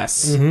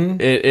 Yes, Mm-hmm.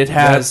 it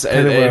has That's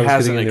kind of what I it was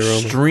has an getting in the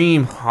aroma.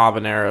 extreme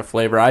habanero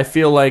flavor. I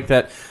feel like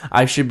that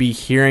I should be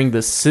hearing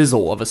the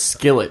sizzle of a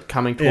skillet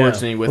coming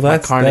towards me with my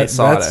carne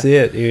asada. That's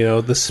it.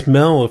 The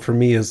smell for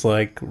me is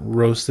like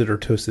roasted or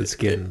toasted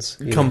skins.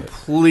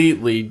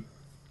 Completely,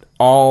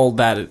 all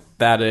that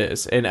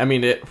is, and I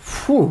mean it.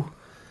 Whew,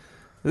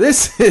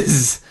 this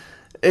is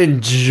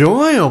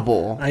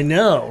enjoyable. I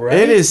know, right?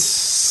 It is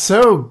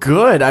so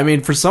good. I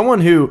mean, for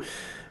someone who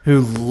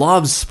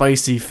loves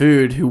spicy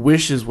food, who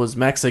wishes was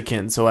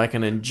Mexican so I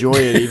can enjoy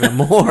it even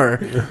more,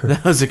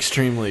 that was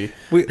extremely...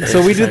 We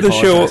did the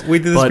show. We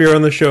did this beer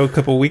on the show a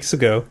couple weeks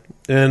ago,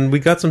 and we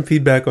got some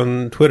feedback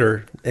on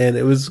Twitter, and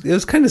it was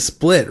kind of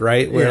split,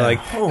 right? Where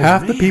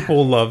half the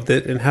people loved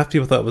it, and half the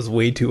people thought it was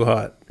way too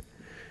hot.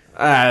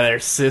 They're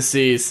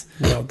sissies.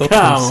 No, don't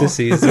call them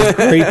sissies. They're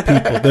great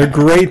people. They're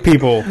great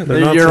people.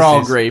 You're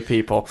all great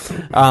people.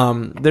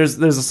 There's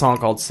a song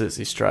called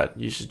Sissy Strut.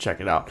 You should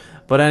check it out.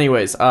 But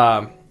anyways,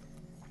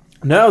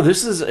 no,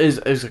 this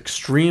is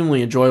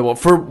extremely enjoyable.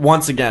 For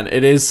once again,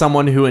 it is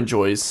someone who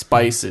enjoys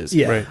spices.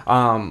 Yeah.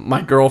 Right.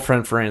 My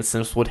girlfriend, for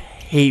instance, would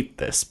hate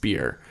this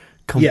beer.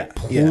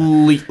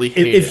 Completely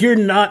hate it. If you're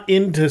not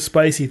into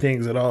spicy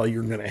things at all,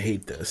 you're gonna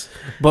hate this.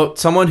 But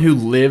someone who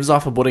lives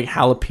off of putting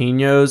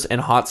jalapenos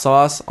and hot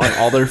sauce on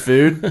all their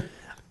food,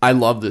 I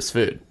love this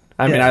food.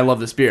 I mean, I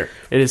love this beer.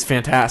 It is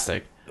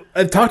fantastic.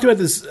 I talked about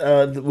this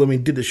when we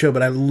did the show,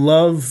 but I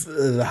love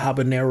the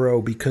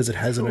habanero because it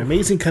has an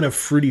amazing kind of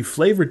fruity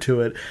flavor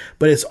to it.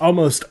 But it's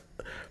almost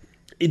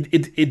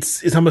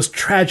it's almost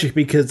tragic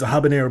because the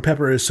habanero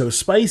pepper is so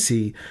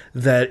spicy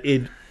that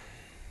it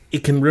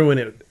can ruin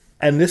it.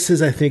 And this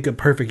is, I think, a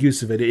perfect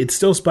use of it. It's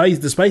still spicy.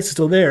 The spice is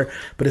still there,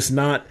 but it's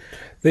not.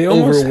 They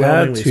almost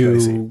had to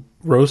spicy.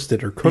 roast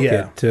it or cook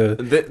it to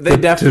they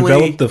definitely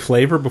develop the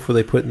flavor before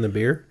they put it in the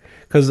beer.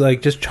 Because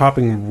just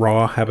chopping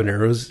raw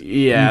habaneros,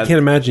 you can't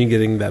imagine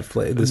getting that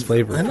this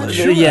flavor. I'm not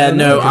sure.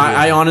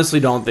 I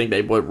honestly don't think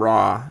they put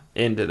raw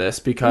into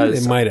this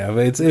because they might have.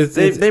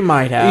 They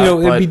might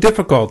have. It'd be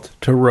difficult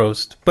to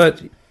roast,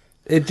 but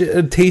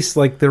it tastes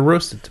like they're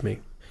roasted to me.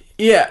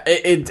 Yeah,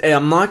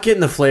 I'm not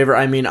getting the flavor.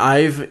 I mean,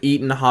 I've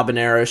eaten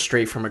habaneros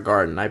straight from a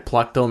garden. I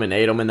plucked them and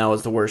ate them, and that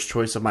was the worst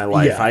choice of my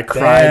life. Yeah,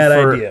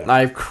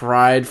 I've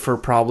cried for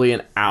probably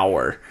an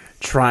hour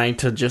trying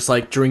to just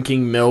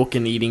drinking milk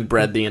and eating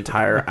bread the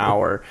entire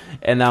hour,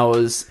 and that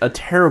was a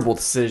terrible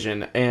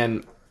decision.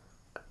 And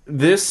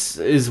this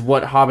is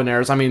what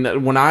habaneros. I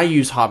mean, when I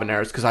use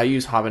habaneros, because I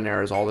use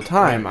habaneros all the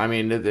time. I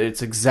mean,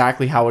 it's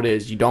exactly how it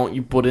is.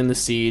 You put in the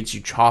seeds, you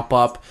chop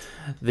up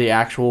the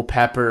actual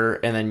pepper,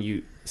 and then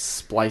you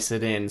splice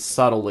it in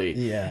subtly.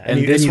 Yeah, and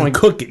you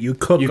cook it. You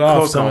cook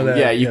off some of that.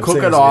 Yeah, you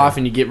cook it off,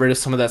 and you get rid of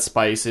some of that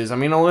spices. I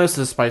mean, a lot of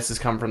the spices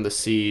come from the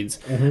seeds.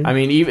 Mm-hmm. I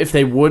mean, even if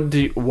they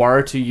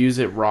were to use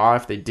it raw,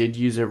 if they did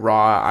use it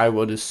raw, I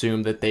would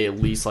assume that they at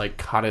least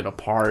cut it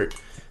apart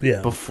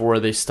before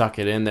they stuck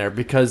it in there,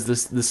 because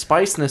the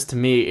spiciness to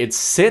me, it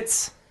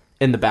sits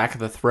in the back of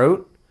the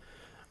throat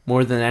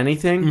more than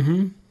anything.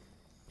 Mm-hmm.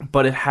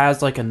 But it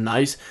has a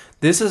nice.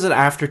 This is an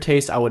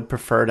aftertaste I would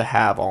prefer to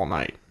have all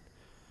night.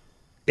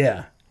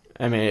 Yeah.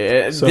 I mean,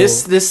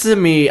 this to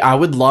me, I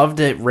would love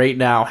to right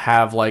now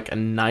have a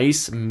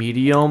nice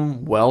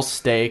medium well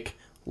steak,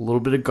 a little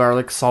bit of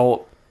garlic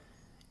salt,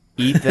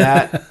 eat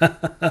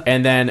that,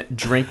 and then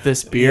drink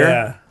this beer.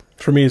 Yeah.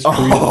 For me, it's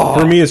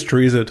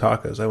chorizo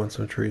tacos. I want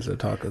some chorizo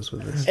tacos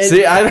with this.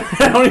 See, I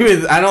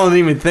don't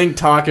even think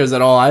tacos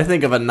at all. I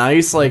think of a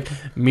nice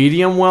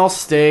medium well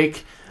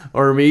steak,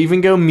 or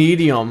even go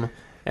medium.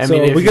 Are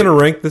we going to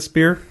rank this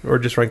beer or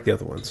just rank the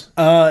other ones?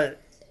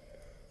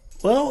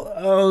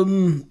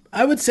 Well,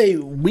 I would say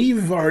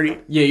we've already.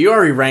 Yeah, you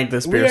already ranked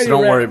this beer, so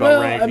don't worry about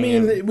ranking. I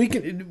mean,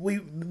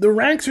 the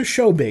ranks are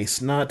show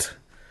based, not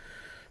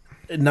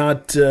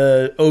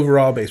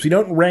overall based. We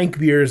don't rank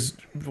beers.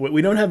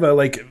 We don't have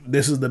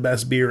this is the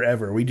best beer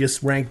ever. We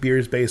just rank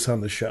beers based on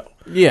the show.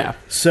 Yeah.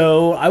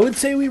 So I would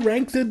say we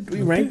rank the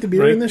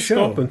beer in the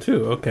show. Open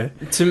too. Okay.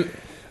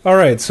 All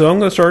right. So I'm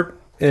going to start,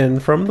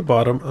 and from the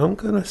bottom, I'm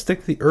going to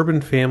stick the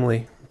Urban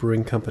Family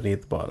Brewing Company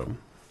at the bottom.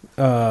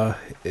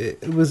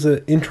 It was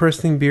an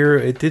interesting beer.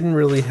 It didn't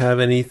really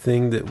have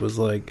anything that was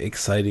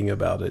exciting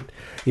about it,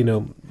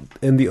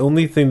 and the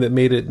only thing that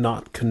made it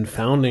not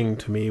confounding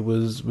to me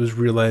was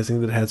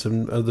realizing that it had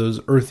some of those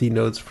earthy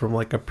notes from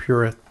a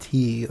pure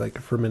tea, a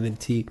fermented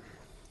tea,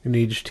 an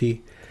aged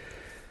tea.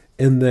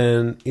 And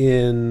then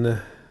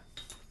in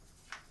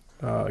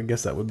I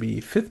guess that would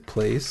be fifth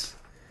place,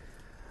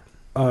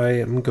 I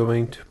am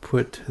going to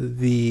put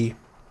the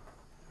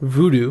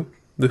Hoodoo.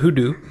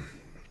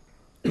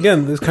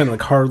 Again, this kind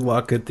of hard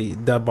luck at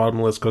that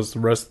bottom list because the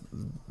rest,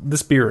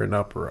 this beer and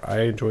upper,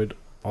 I enjoyed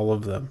all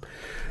of them.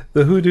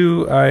 The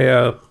Hoodoo,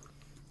 I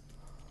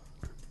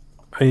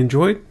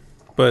enjoyed,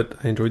 but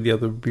I enjoyed the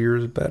other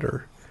beers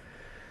better.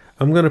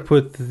 I'm going to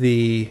put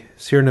the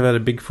Sierra Nevada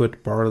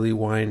Bigfoot Barley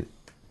Wine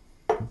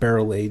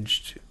Barrel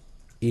Aged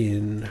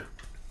in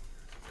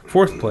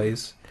fourth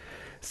place.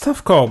 It's a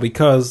tough call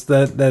because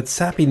that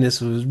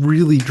sappiness was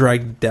really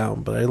dragged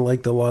down, but I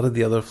liked a lot of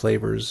the other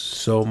flavors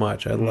so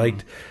much. I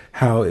liked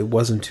how it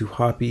wasn't too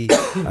hoppy.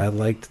 I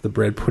liked the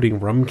bread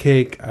pudding rum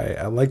cake.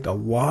 I liked a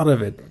lot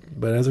of it,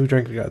 but as we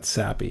drank, it got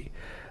sappy.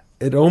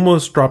 It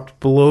almost dropped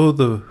below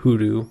the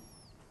Hoodoo,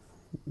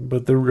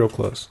 but they're real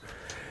close.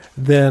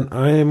 Then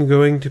I am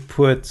going to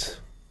put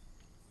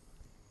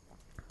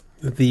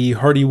the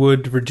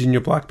Hardywood Virginia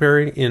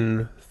Blackberry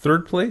in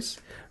third place.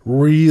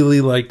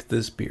 Really liked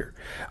this beer.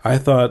 I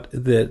thought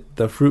that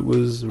the fruit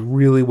was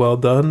really well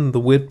done. The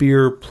wit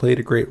beer played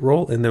a great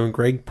role. And then when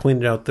Greg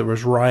pointed out there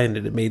was rye in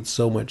it, it made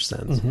so much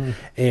sense. Mm-hmm.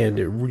 And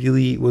it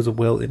really was a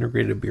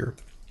well-integrated beer.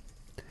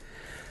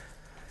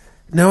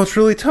 Now it's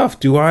really tough.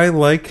 Do I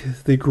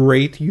like the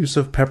great use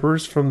of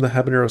peppers from the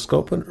Habanero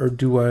Sculpin, or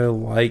do I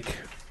like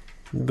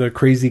the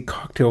crazy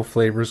cocktail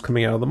flavors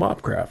coming out of the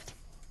Mobcraft?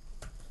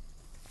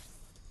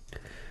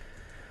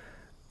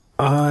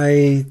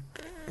 I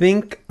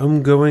think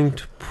I'm going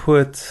to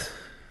put...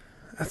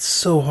 That's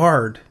so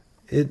hard.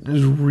 It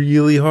is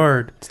really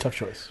hard. It's a tough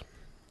choice.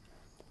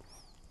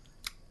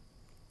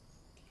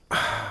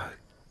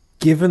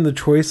 Given the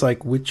choice,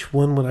 like, which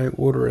one would I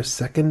order a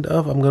second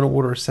of? I'm going to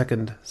order a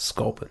second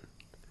Sculpin.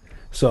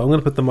 So I'm going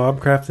to put the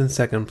Mobcraft in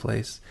second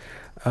place.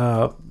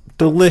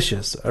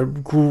 Delicious.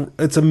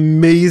 It's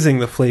amazing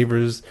the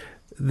flavors.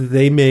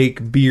 They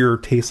make beer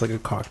taste like a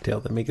cocktail.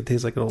 They make it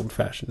taste like an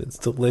old-fashioned. It's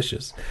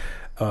delicious.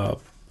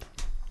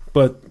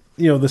 But,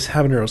 this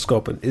Habanero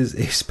Sculpin is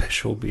a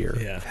special beer.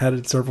 Yeah. I've had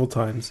it several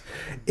times.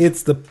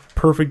 It's the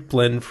perfect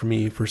blend for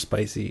me for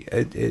spicy.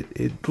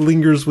 It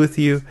lingers with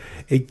you.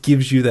 It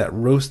gives you that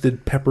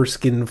roasted pepper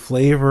skin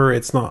flavor.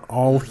 It's not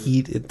all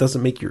heat. It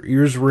doesn't make your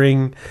ears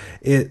ring.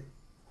 It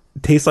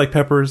tastes like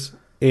peppers,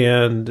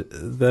 and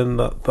then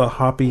the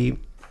hoppy,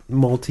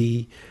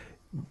 malty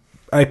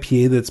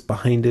IPA that's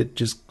behind it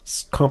just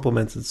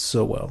complements it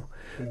so well.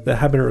 The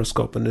Habanero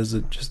Sculpin is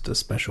just a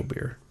special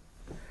beer.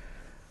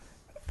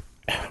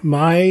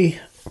 My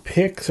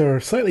picks are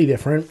slightly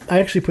different. I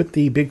actually put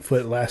the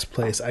Bigfoot last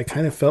place. I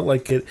kind of felt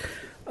like it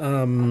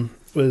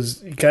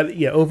was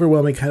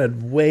overwhelming, kind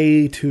of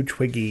way too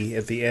twiggy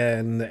at the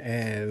end,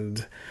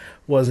 and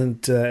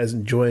wasn't as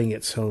enjoying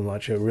it so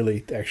much. I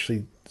really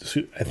actually,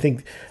 I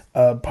think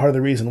part of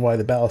the reason why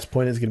the Ballast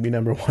Point is going to be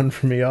number one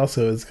for me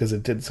also is because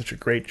it did such a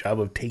great job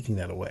of taking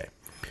that away.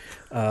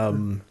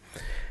 But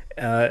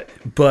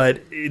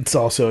it's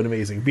also an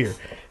amazing beer.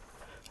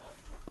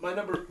 My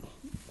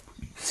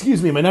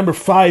number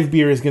 5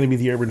 beer is going to be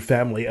the Urban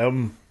Family.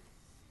 Kind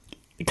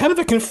of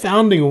a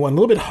confounding one, a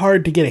little bit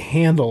hard to get a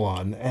handle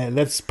on, and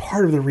that's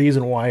part of the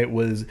reason why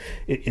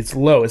it's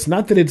low. It's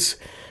not that it's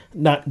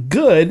not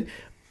good.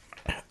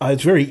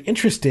 It's very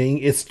interesting.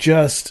 It's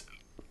just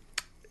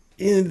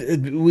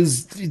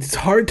it's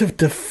hard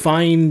to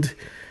find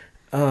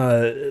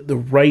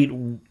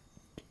the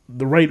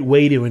right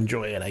way to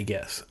enjoy it, I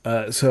guess.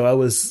 I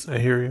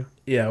hear you.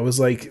 Yeah, I was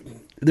like,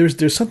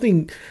 there's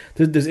something,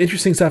 there's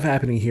interesting stuff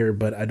happening here,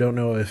 but I don't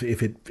know if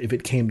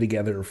it came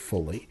together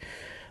fully.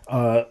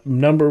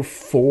 Number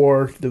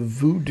 4, the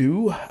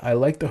Voodoo. I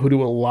like the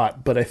Voodoo a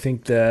lot, but I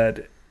think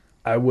that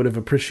I would have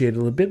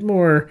appreciated a bit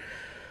more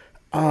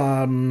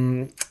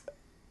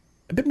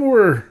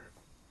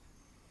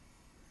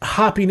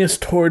hoppiness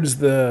towards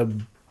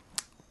the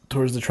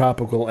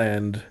tropical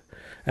end,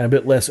 and a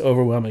bit less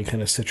overwhelming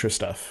kind of citrus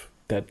stuff.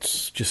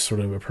 That's just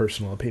sort of a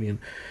personal opinion.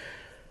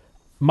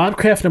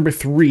 Mobcraft number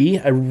 3,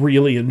 I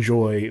really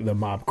enjoy the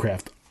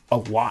Mobcraft a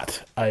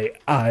lot.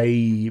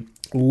 I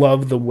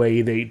love the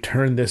way they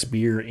turn this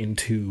beer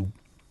into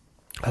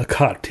a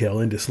cocktail,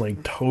 into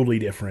something totally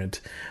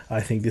different.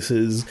 I think this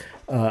is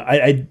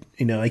I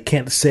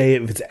can't say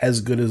if it's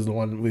as good as the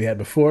one we had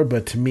before,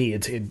 but to me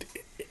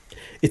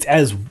it's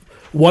as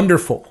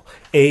wonderful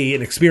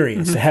an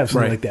experience to have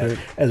something like that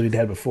as we'd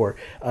had before.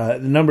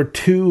 Number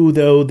 2,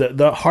 though,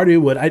 the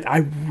Hardywood, I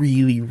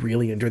really,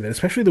 really enjoyed that,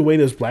 especially the way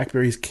those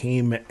blackberries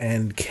came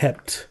and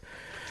kept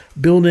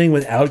building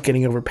without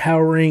getting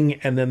overpowering,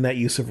 and then that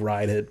use of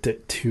rye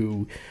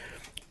to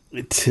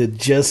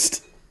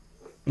just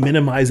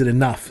minimize it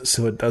enough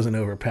so it doesn't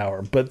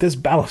overpower. But this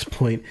Ballast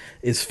Point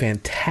is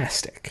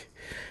fantastic.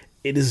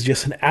 It is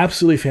just an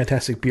absolutely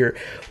fantastic beer.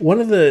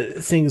 One of the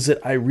things that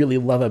I really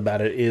love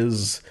about it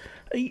is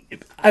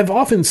I've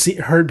often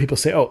heard people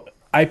say, "Oh,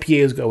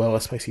 IPAs go well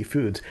with spicy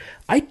foods."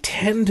 I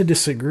tend to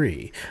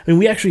disagree. I mean,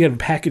 we actually got a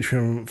package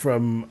from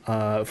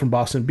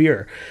Boston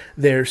Beer.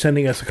 They're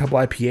sending us a couple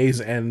IPAs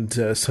and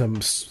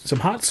some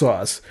hot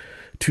sauce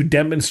to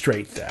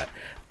demonstrate that.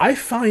 I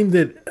find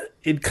that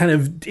it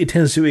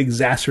tends to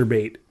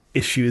exacerbate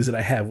issues that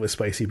I have with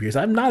spicy beers.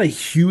 I'm not a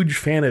huge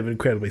fan of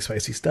incredibly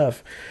spicy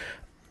stuff.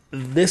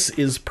 This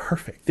is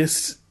perfect.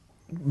 This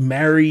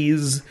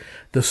marries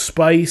the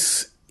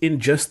spice in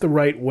just the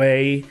right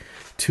way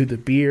to the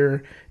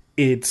beer.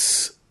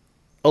 It's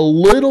a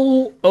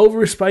little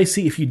over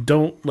spicy if you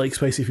don't like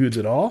spicy foods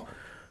at all,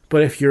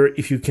 but if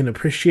you can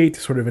appreciate the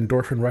sort of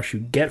endorphin rush you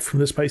get from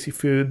the spicy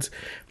foods,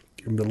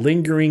 and the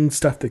lingering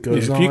stuff that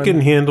goes on. If you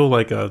can handle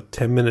like a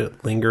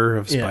 10-minute linger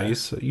of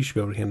spice, you should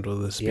be able to handle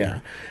this beer. Yeah.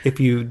 If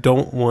you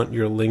don't want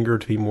your linger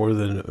to be more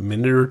than a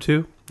minute or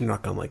two, you're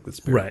not going to like this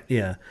beer. Right,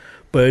 yeah.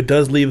 But it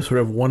does leave a sort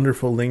of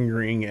wonderful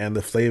lingering, and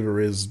the flavor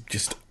is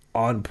just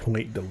on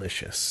point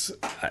delicious.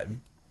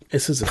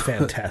 This is a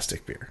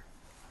fantastic beer.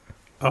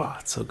 Oh,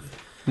 it's so good.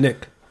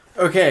 Nick.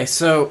 Okay,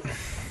 so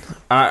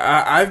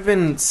I've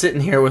been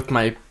sitting here with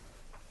my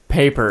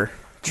paper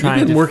trying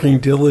You've been to working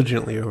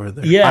diligently over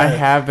there. Yeah, I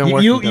have been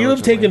working You have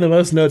diligently. taken the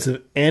most notes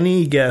of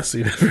any guest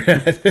we've ever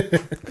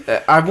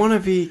had. I want to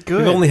be good.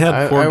 We've only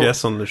had 4 I-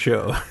 guests on the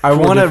show. I 4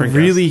 want to different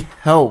really guests.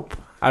 help.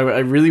 I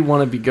really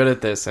want to be good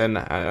at this, and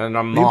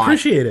I'm We not.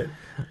 appreciate it.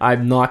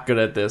 I'm not good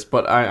at this,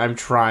 but I'm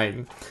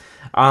trying.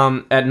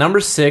 At number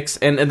 6,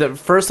 and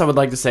first I would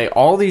like to say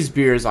all these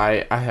beers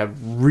I have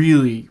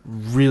really,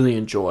 really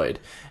enjoyed.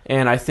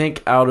 And I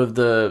think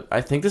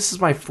I think this is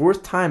my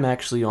 4th time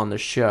actually on the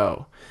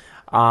show.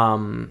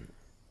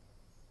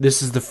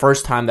 This is the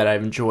first time that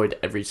I've enjoyed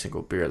every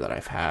single beer that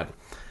I've had.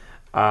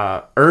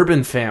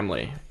 Urban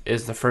Family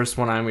is the first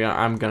one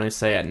I'm gonna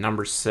say at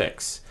number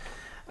 6.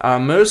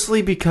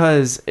 Mostly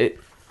because I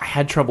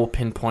had trouble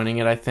pinpointing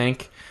it, I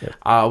think.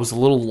 I was a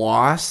little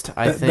lost,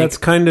 I think. That's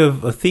kind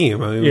of a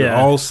theme. I mean, we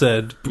all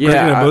said, Greg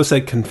and I both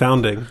said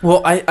confounding.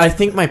 Well, I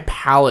think my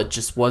palate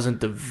just wasn't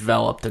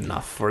developed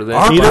enough for this.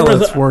 Our Neither was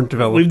palates weren't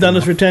developed. We've done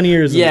this for 10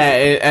 years.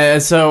 Yeah,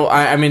 so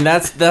I mean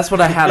that's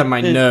what I had in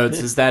my notes,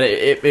 is that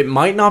it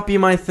might not be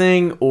my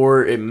thing,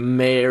 or it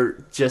may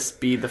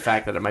just be the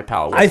fact that my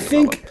palate wasn't I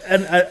think,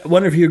 and I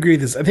wonder if you agree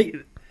with this. I think,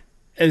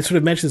 I sort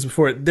of mentioned this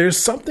before. There's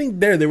something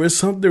there. There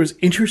was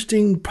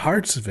interesting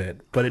parts of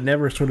it, but it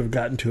never sort of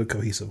got into a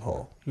cohesive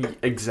whole.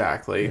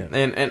 Exactly. Yeah.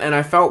 And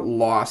I felt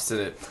lost in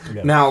it.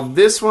 Yeah. Now,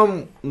 this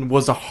one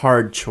was a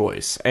hard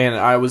choice, and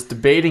I was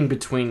debating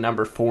between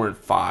number 4 and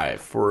 5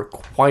 for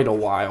quite a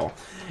while.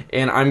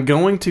 And I'm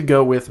going to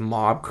go with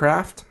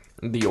Mobcraft,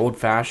 the old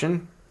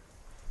fashioned.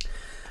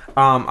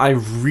 I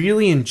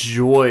really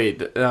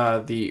enjoyed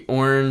the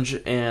orange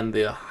and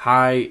the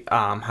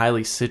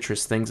highly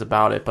citrus things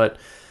about it, but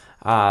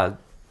out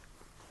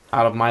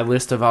of my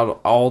list of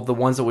all the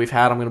ones that we've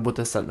had, I'm going to put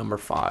this at number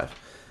 5.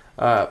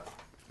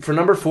 For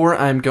number 4,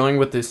 I'm going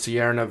with the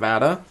Sierra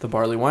Nevada, the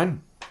barley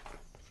wine.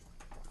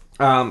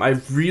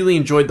 I really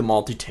enjoyed the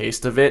malty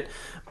taste of it,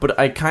 but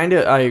I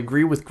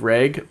agree with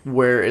Greg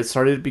where it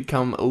started to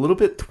become a little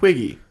bit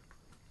twiggy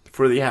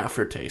for the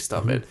aftertaste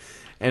of it.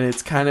 And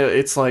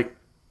it's like,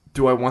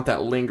 do I want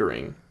that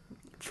lingering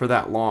for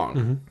that long?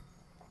 Mm-hmm.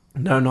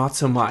 No, not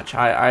so much.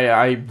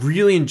 I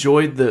really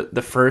enjoyed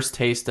the first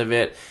taste of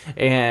it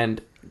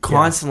and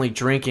constantly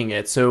drinking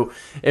it. So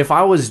if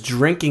I was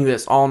drinking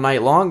this all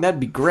night long, that'd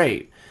be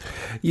great.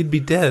 You'd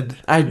be dead.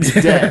 I'd be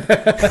dead.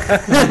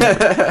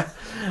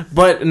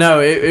 But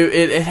no,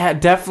 it had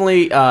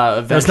definitely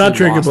That's not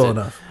drinkable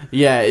enough.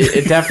 Yeah,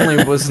 it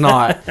definitely was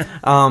not.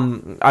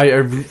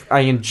 I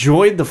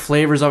enjoyed the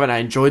flavors of it. I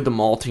enjoyed the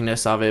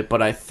maltiness of it,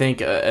 but I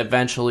think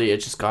eventually it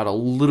just got a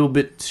little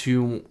bit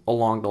too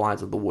along the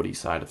lines of the woody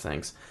side of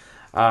things.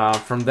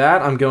 From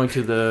that, I'm going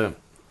to the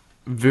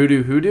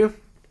Voodoo Hoodoo.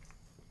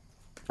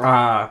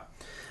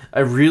 I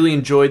really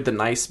enjoyed the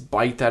nice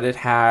bite that it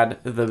had,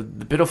 the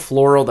bit of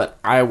floral that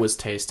I was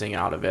tasting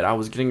out of it. I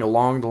was getting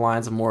along the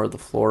lines of more of the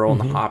floral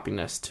and the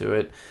hoppiness to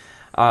it.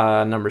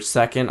 Number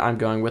 2, I'm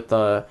going with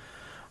the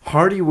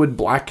Hardywood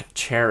Black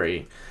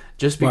Cherry,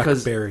 just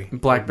because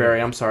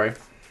Blackberry. I'm sorry,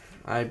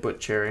 I put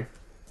cherry.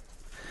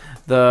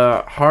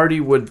 The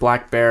Hardywood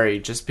Blackberry,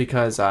 just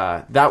because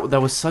that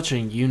was such a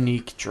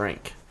unique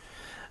drink.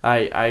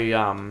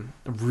 I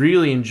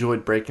really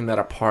enjoyed breaking that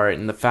apart,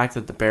 and the fact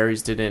that the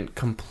berries didn't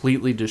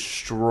completely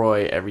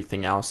destroy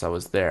everything else that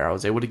was there. I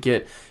was able to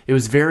get. It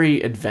was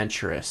very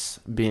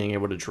adventurous being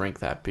able to drink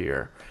that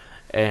beer,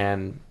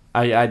 and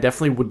I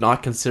definitely would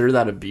not consider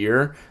that a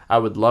beer. I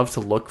would love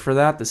to look for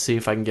that to see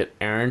if I can get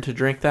Erin to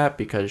drink that,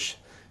 because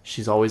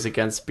she's always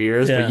against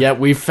beers. Yeah. But yet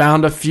we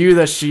found a few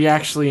that she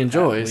actually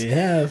enjoys. We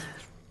have.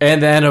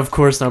 And then, of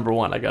course, number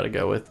 1, I got to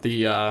go with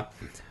the,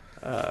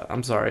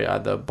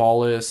 the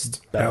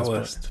Ballast.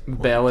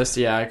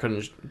 Yeah, I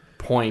couldn't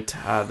point,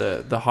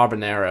 the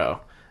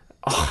habanero.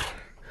 Oh,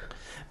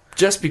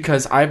 just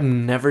because I've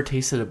never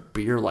tasted a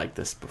beer like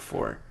this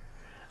before.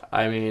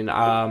 I mean,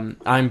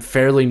 I'm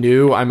fairly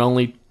new. I'm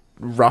only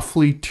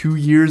roughly 2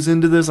 years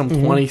into this. I'm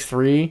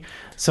 23,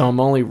 so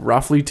I'm only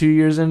roughly 2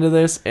 years into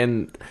this,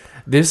 and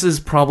this is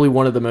probably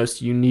one of the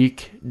most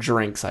unique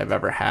drinks I've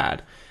ever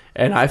had.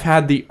 And I've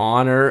had the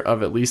honor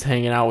of at least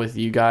hanging out with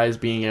you guys,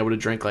 being able to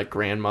drink like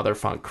Grandmother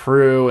Funk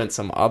Crew and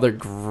some other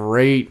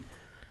great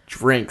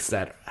drinks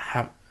that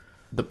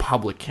the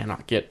public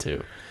cannot get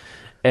to.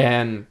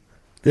 And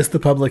this the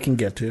public can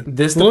get to.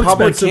 This the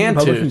public can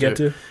get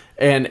to.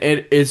 And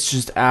it's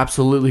just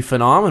absolutely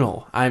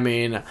phenomenal. I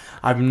mean,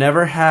 I've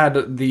never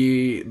had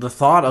the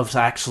thought of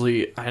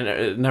actually,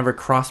 it never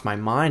crossed my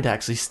mind to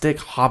actually stick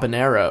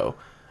habanero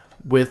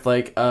with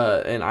like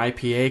an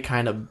IPA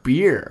kind of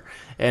beer.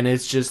 And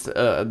it's just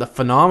the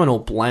phenomenal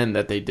blend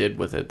that they did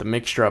with it. The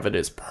mixture of it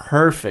is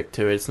perfect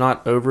too. It's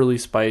not overly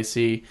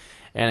spicy,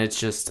 and it's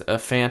just a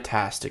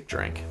fantastic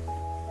drink.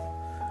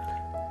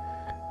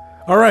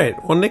 All right.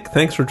 Well, Nick,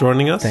 thanks for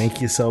joining us.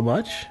 Thank you so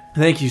much.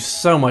 Thank you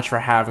so much for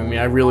having me.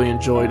 I really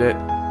enjoyed it.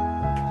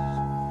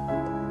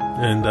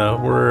 And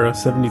we're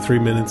 73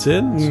 minutes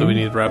in, so we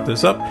need to wrap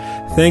this up.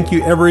 Thank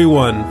you,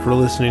 everyone, for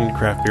listening to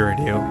Craft Beer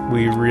Radio.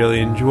 We really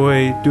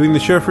enjoy doing the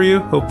show for you.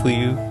 Hopefully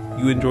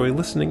you enjoy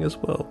listening as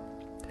well.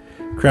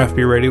 Craft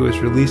Beer Radio is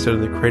released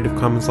under the Creative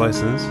Commons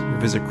license.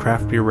 Visit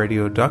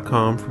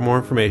craftbeerradio.com for more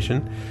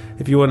information.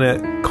 If you want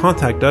to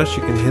contact us,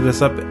 you can hit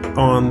us up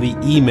on the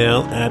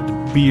email at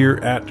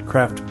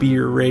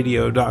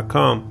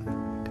beer@craftbeerradio.com.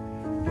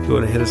 If you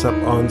want to hit us up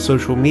on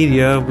social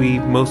media, we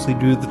mostly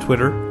do the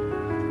Twitter.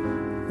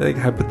 Like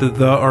I put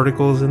the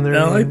articles in there.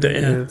 I like that,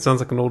 yeah. It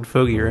sounds like an old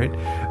fogey, right?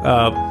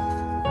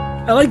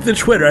 I like the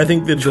Twitter. I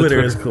think the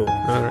Twitter is cool.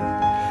 All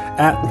right.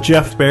 At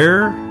Jeff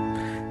Bear.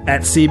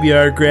 At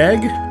CBR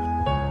Greg.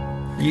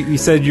 You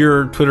said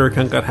your Twitter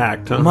account got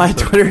hacked, huh? My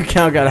Twitter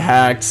account got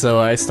hacked, so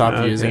I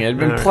stopped using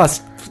it. And All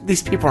plus,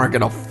 these people aren't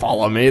going to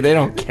follow me. They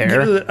don't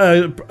care.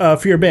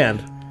 For your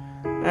band.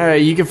 All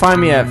right, you can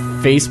find me at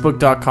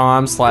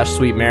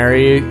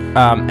facebook.com/sweetmary,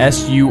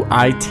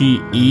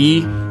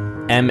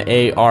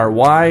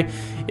 SUITEMARY.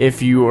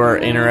 If you are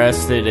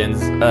interested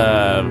in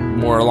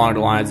more along the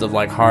lines of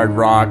like hard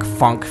rock,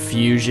 funk,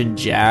 fusion,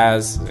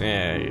 jazz,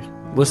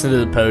 listen to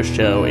the post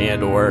show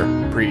and or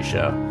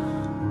pre-show.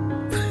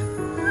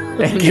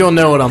 And you'll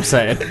know what I'm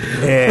saying.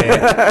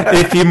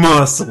 If you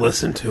must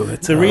listen to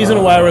it. The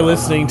reason why we're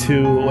listening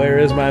to Where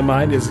Is My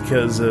Mind is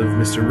because of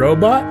Mr.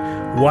 Robot.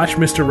 Watch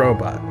Mr.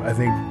 Robot. I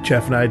think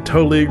Jeff and I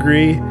totally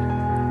agree.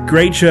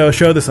 Great show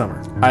of the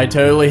summer. I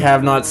totally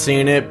have not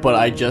seen it, but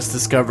I just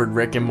discovered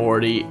Rick and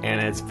Morty,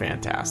 and it's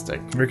fantastic.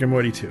 Rick and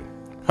Morty 2.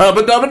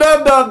 Hubba dubba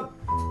dub dub.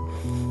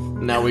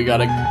 Now we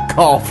gotta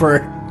call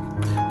for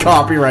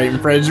copyright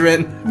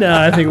infringement. No,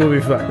 I think we'll be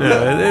fine.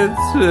 Yeah,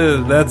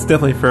 it's that's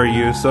definitely fair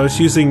use. So I was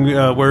using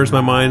Where's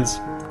My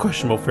Mind's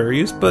questionable fair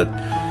use, but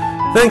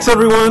thanks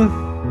everyone,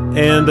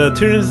 and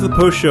tune into the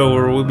post show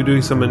where we'll be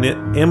doing some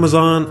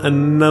Amazon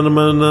and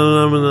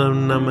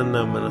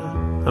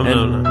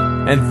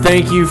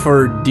thank you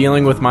for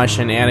dealing with my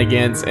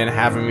shenanigans and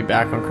having me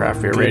back on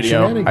Craft Beer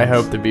Radio. I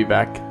hope to be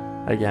back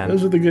again.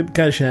 Those are the good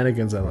kind of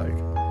shenanigans I like.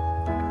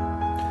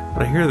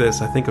 When I hear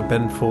this, I think of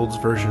Ben Folds'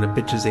 version of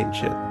Bitches Ain't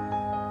Shit.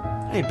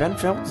 Hey, Ben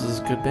Folds is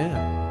a good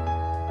band.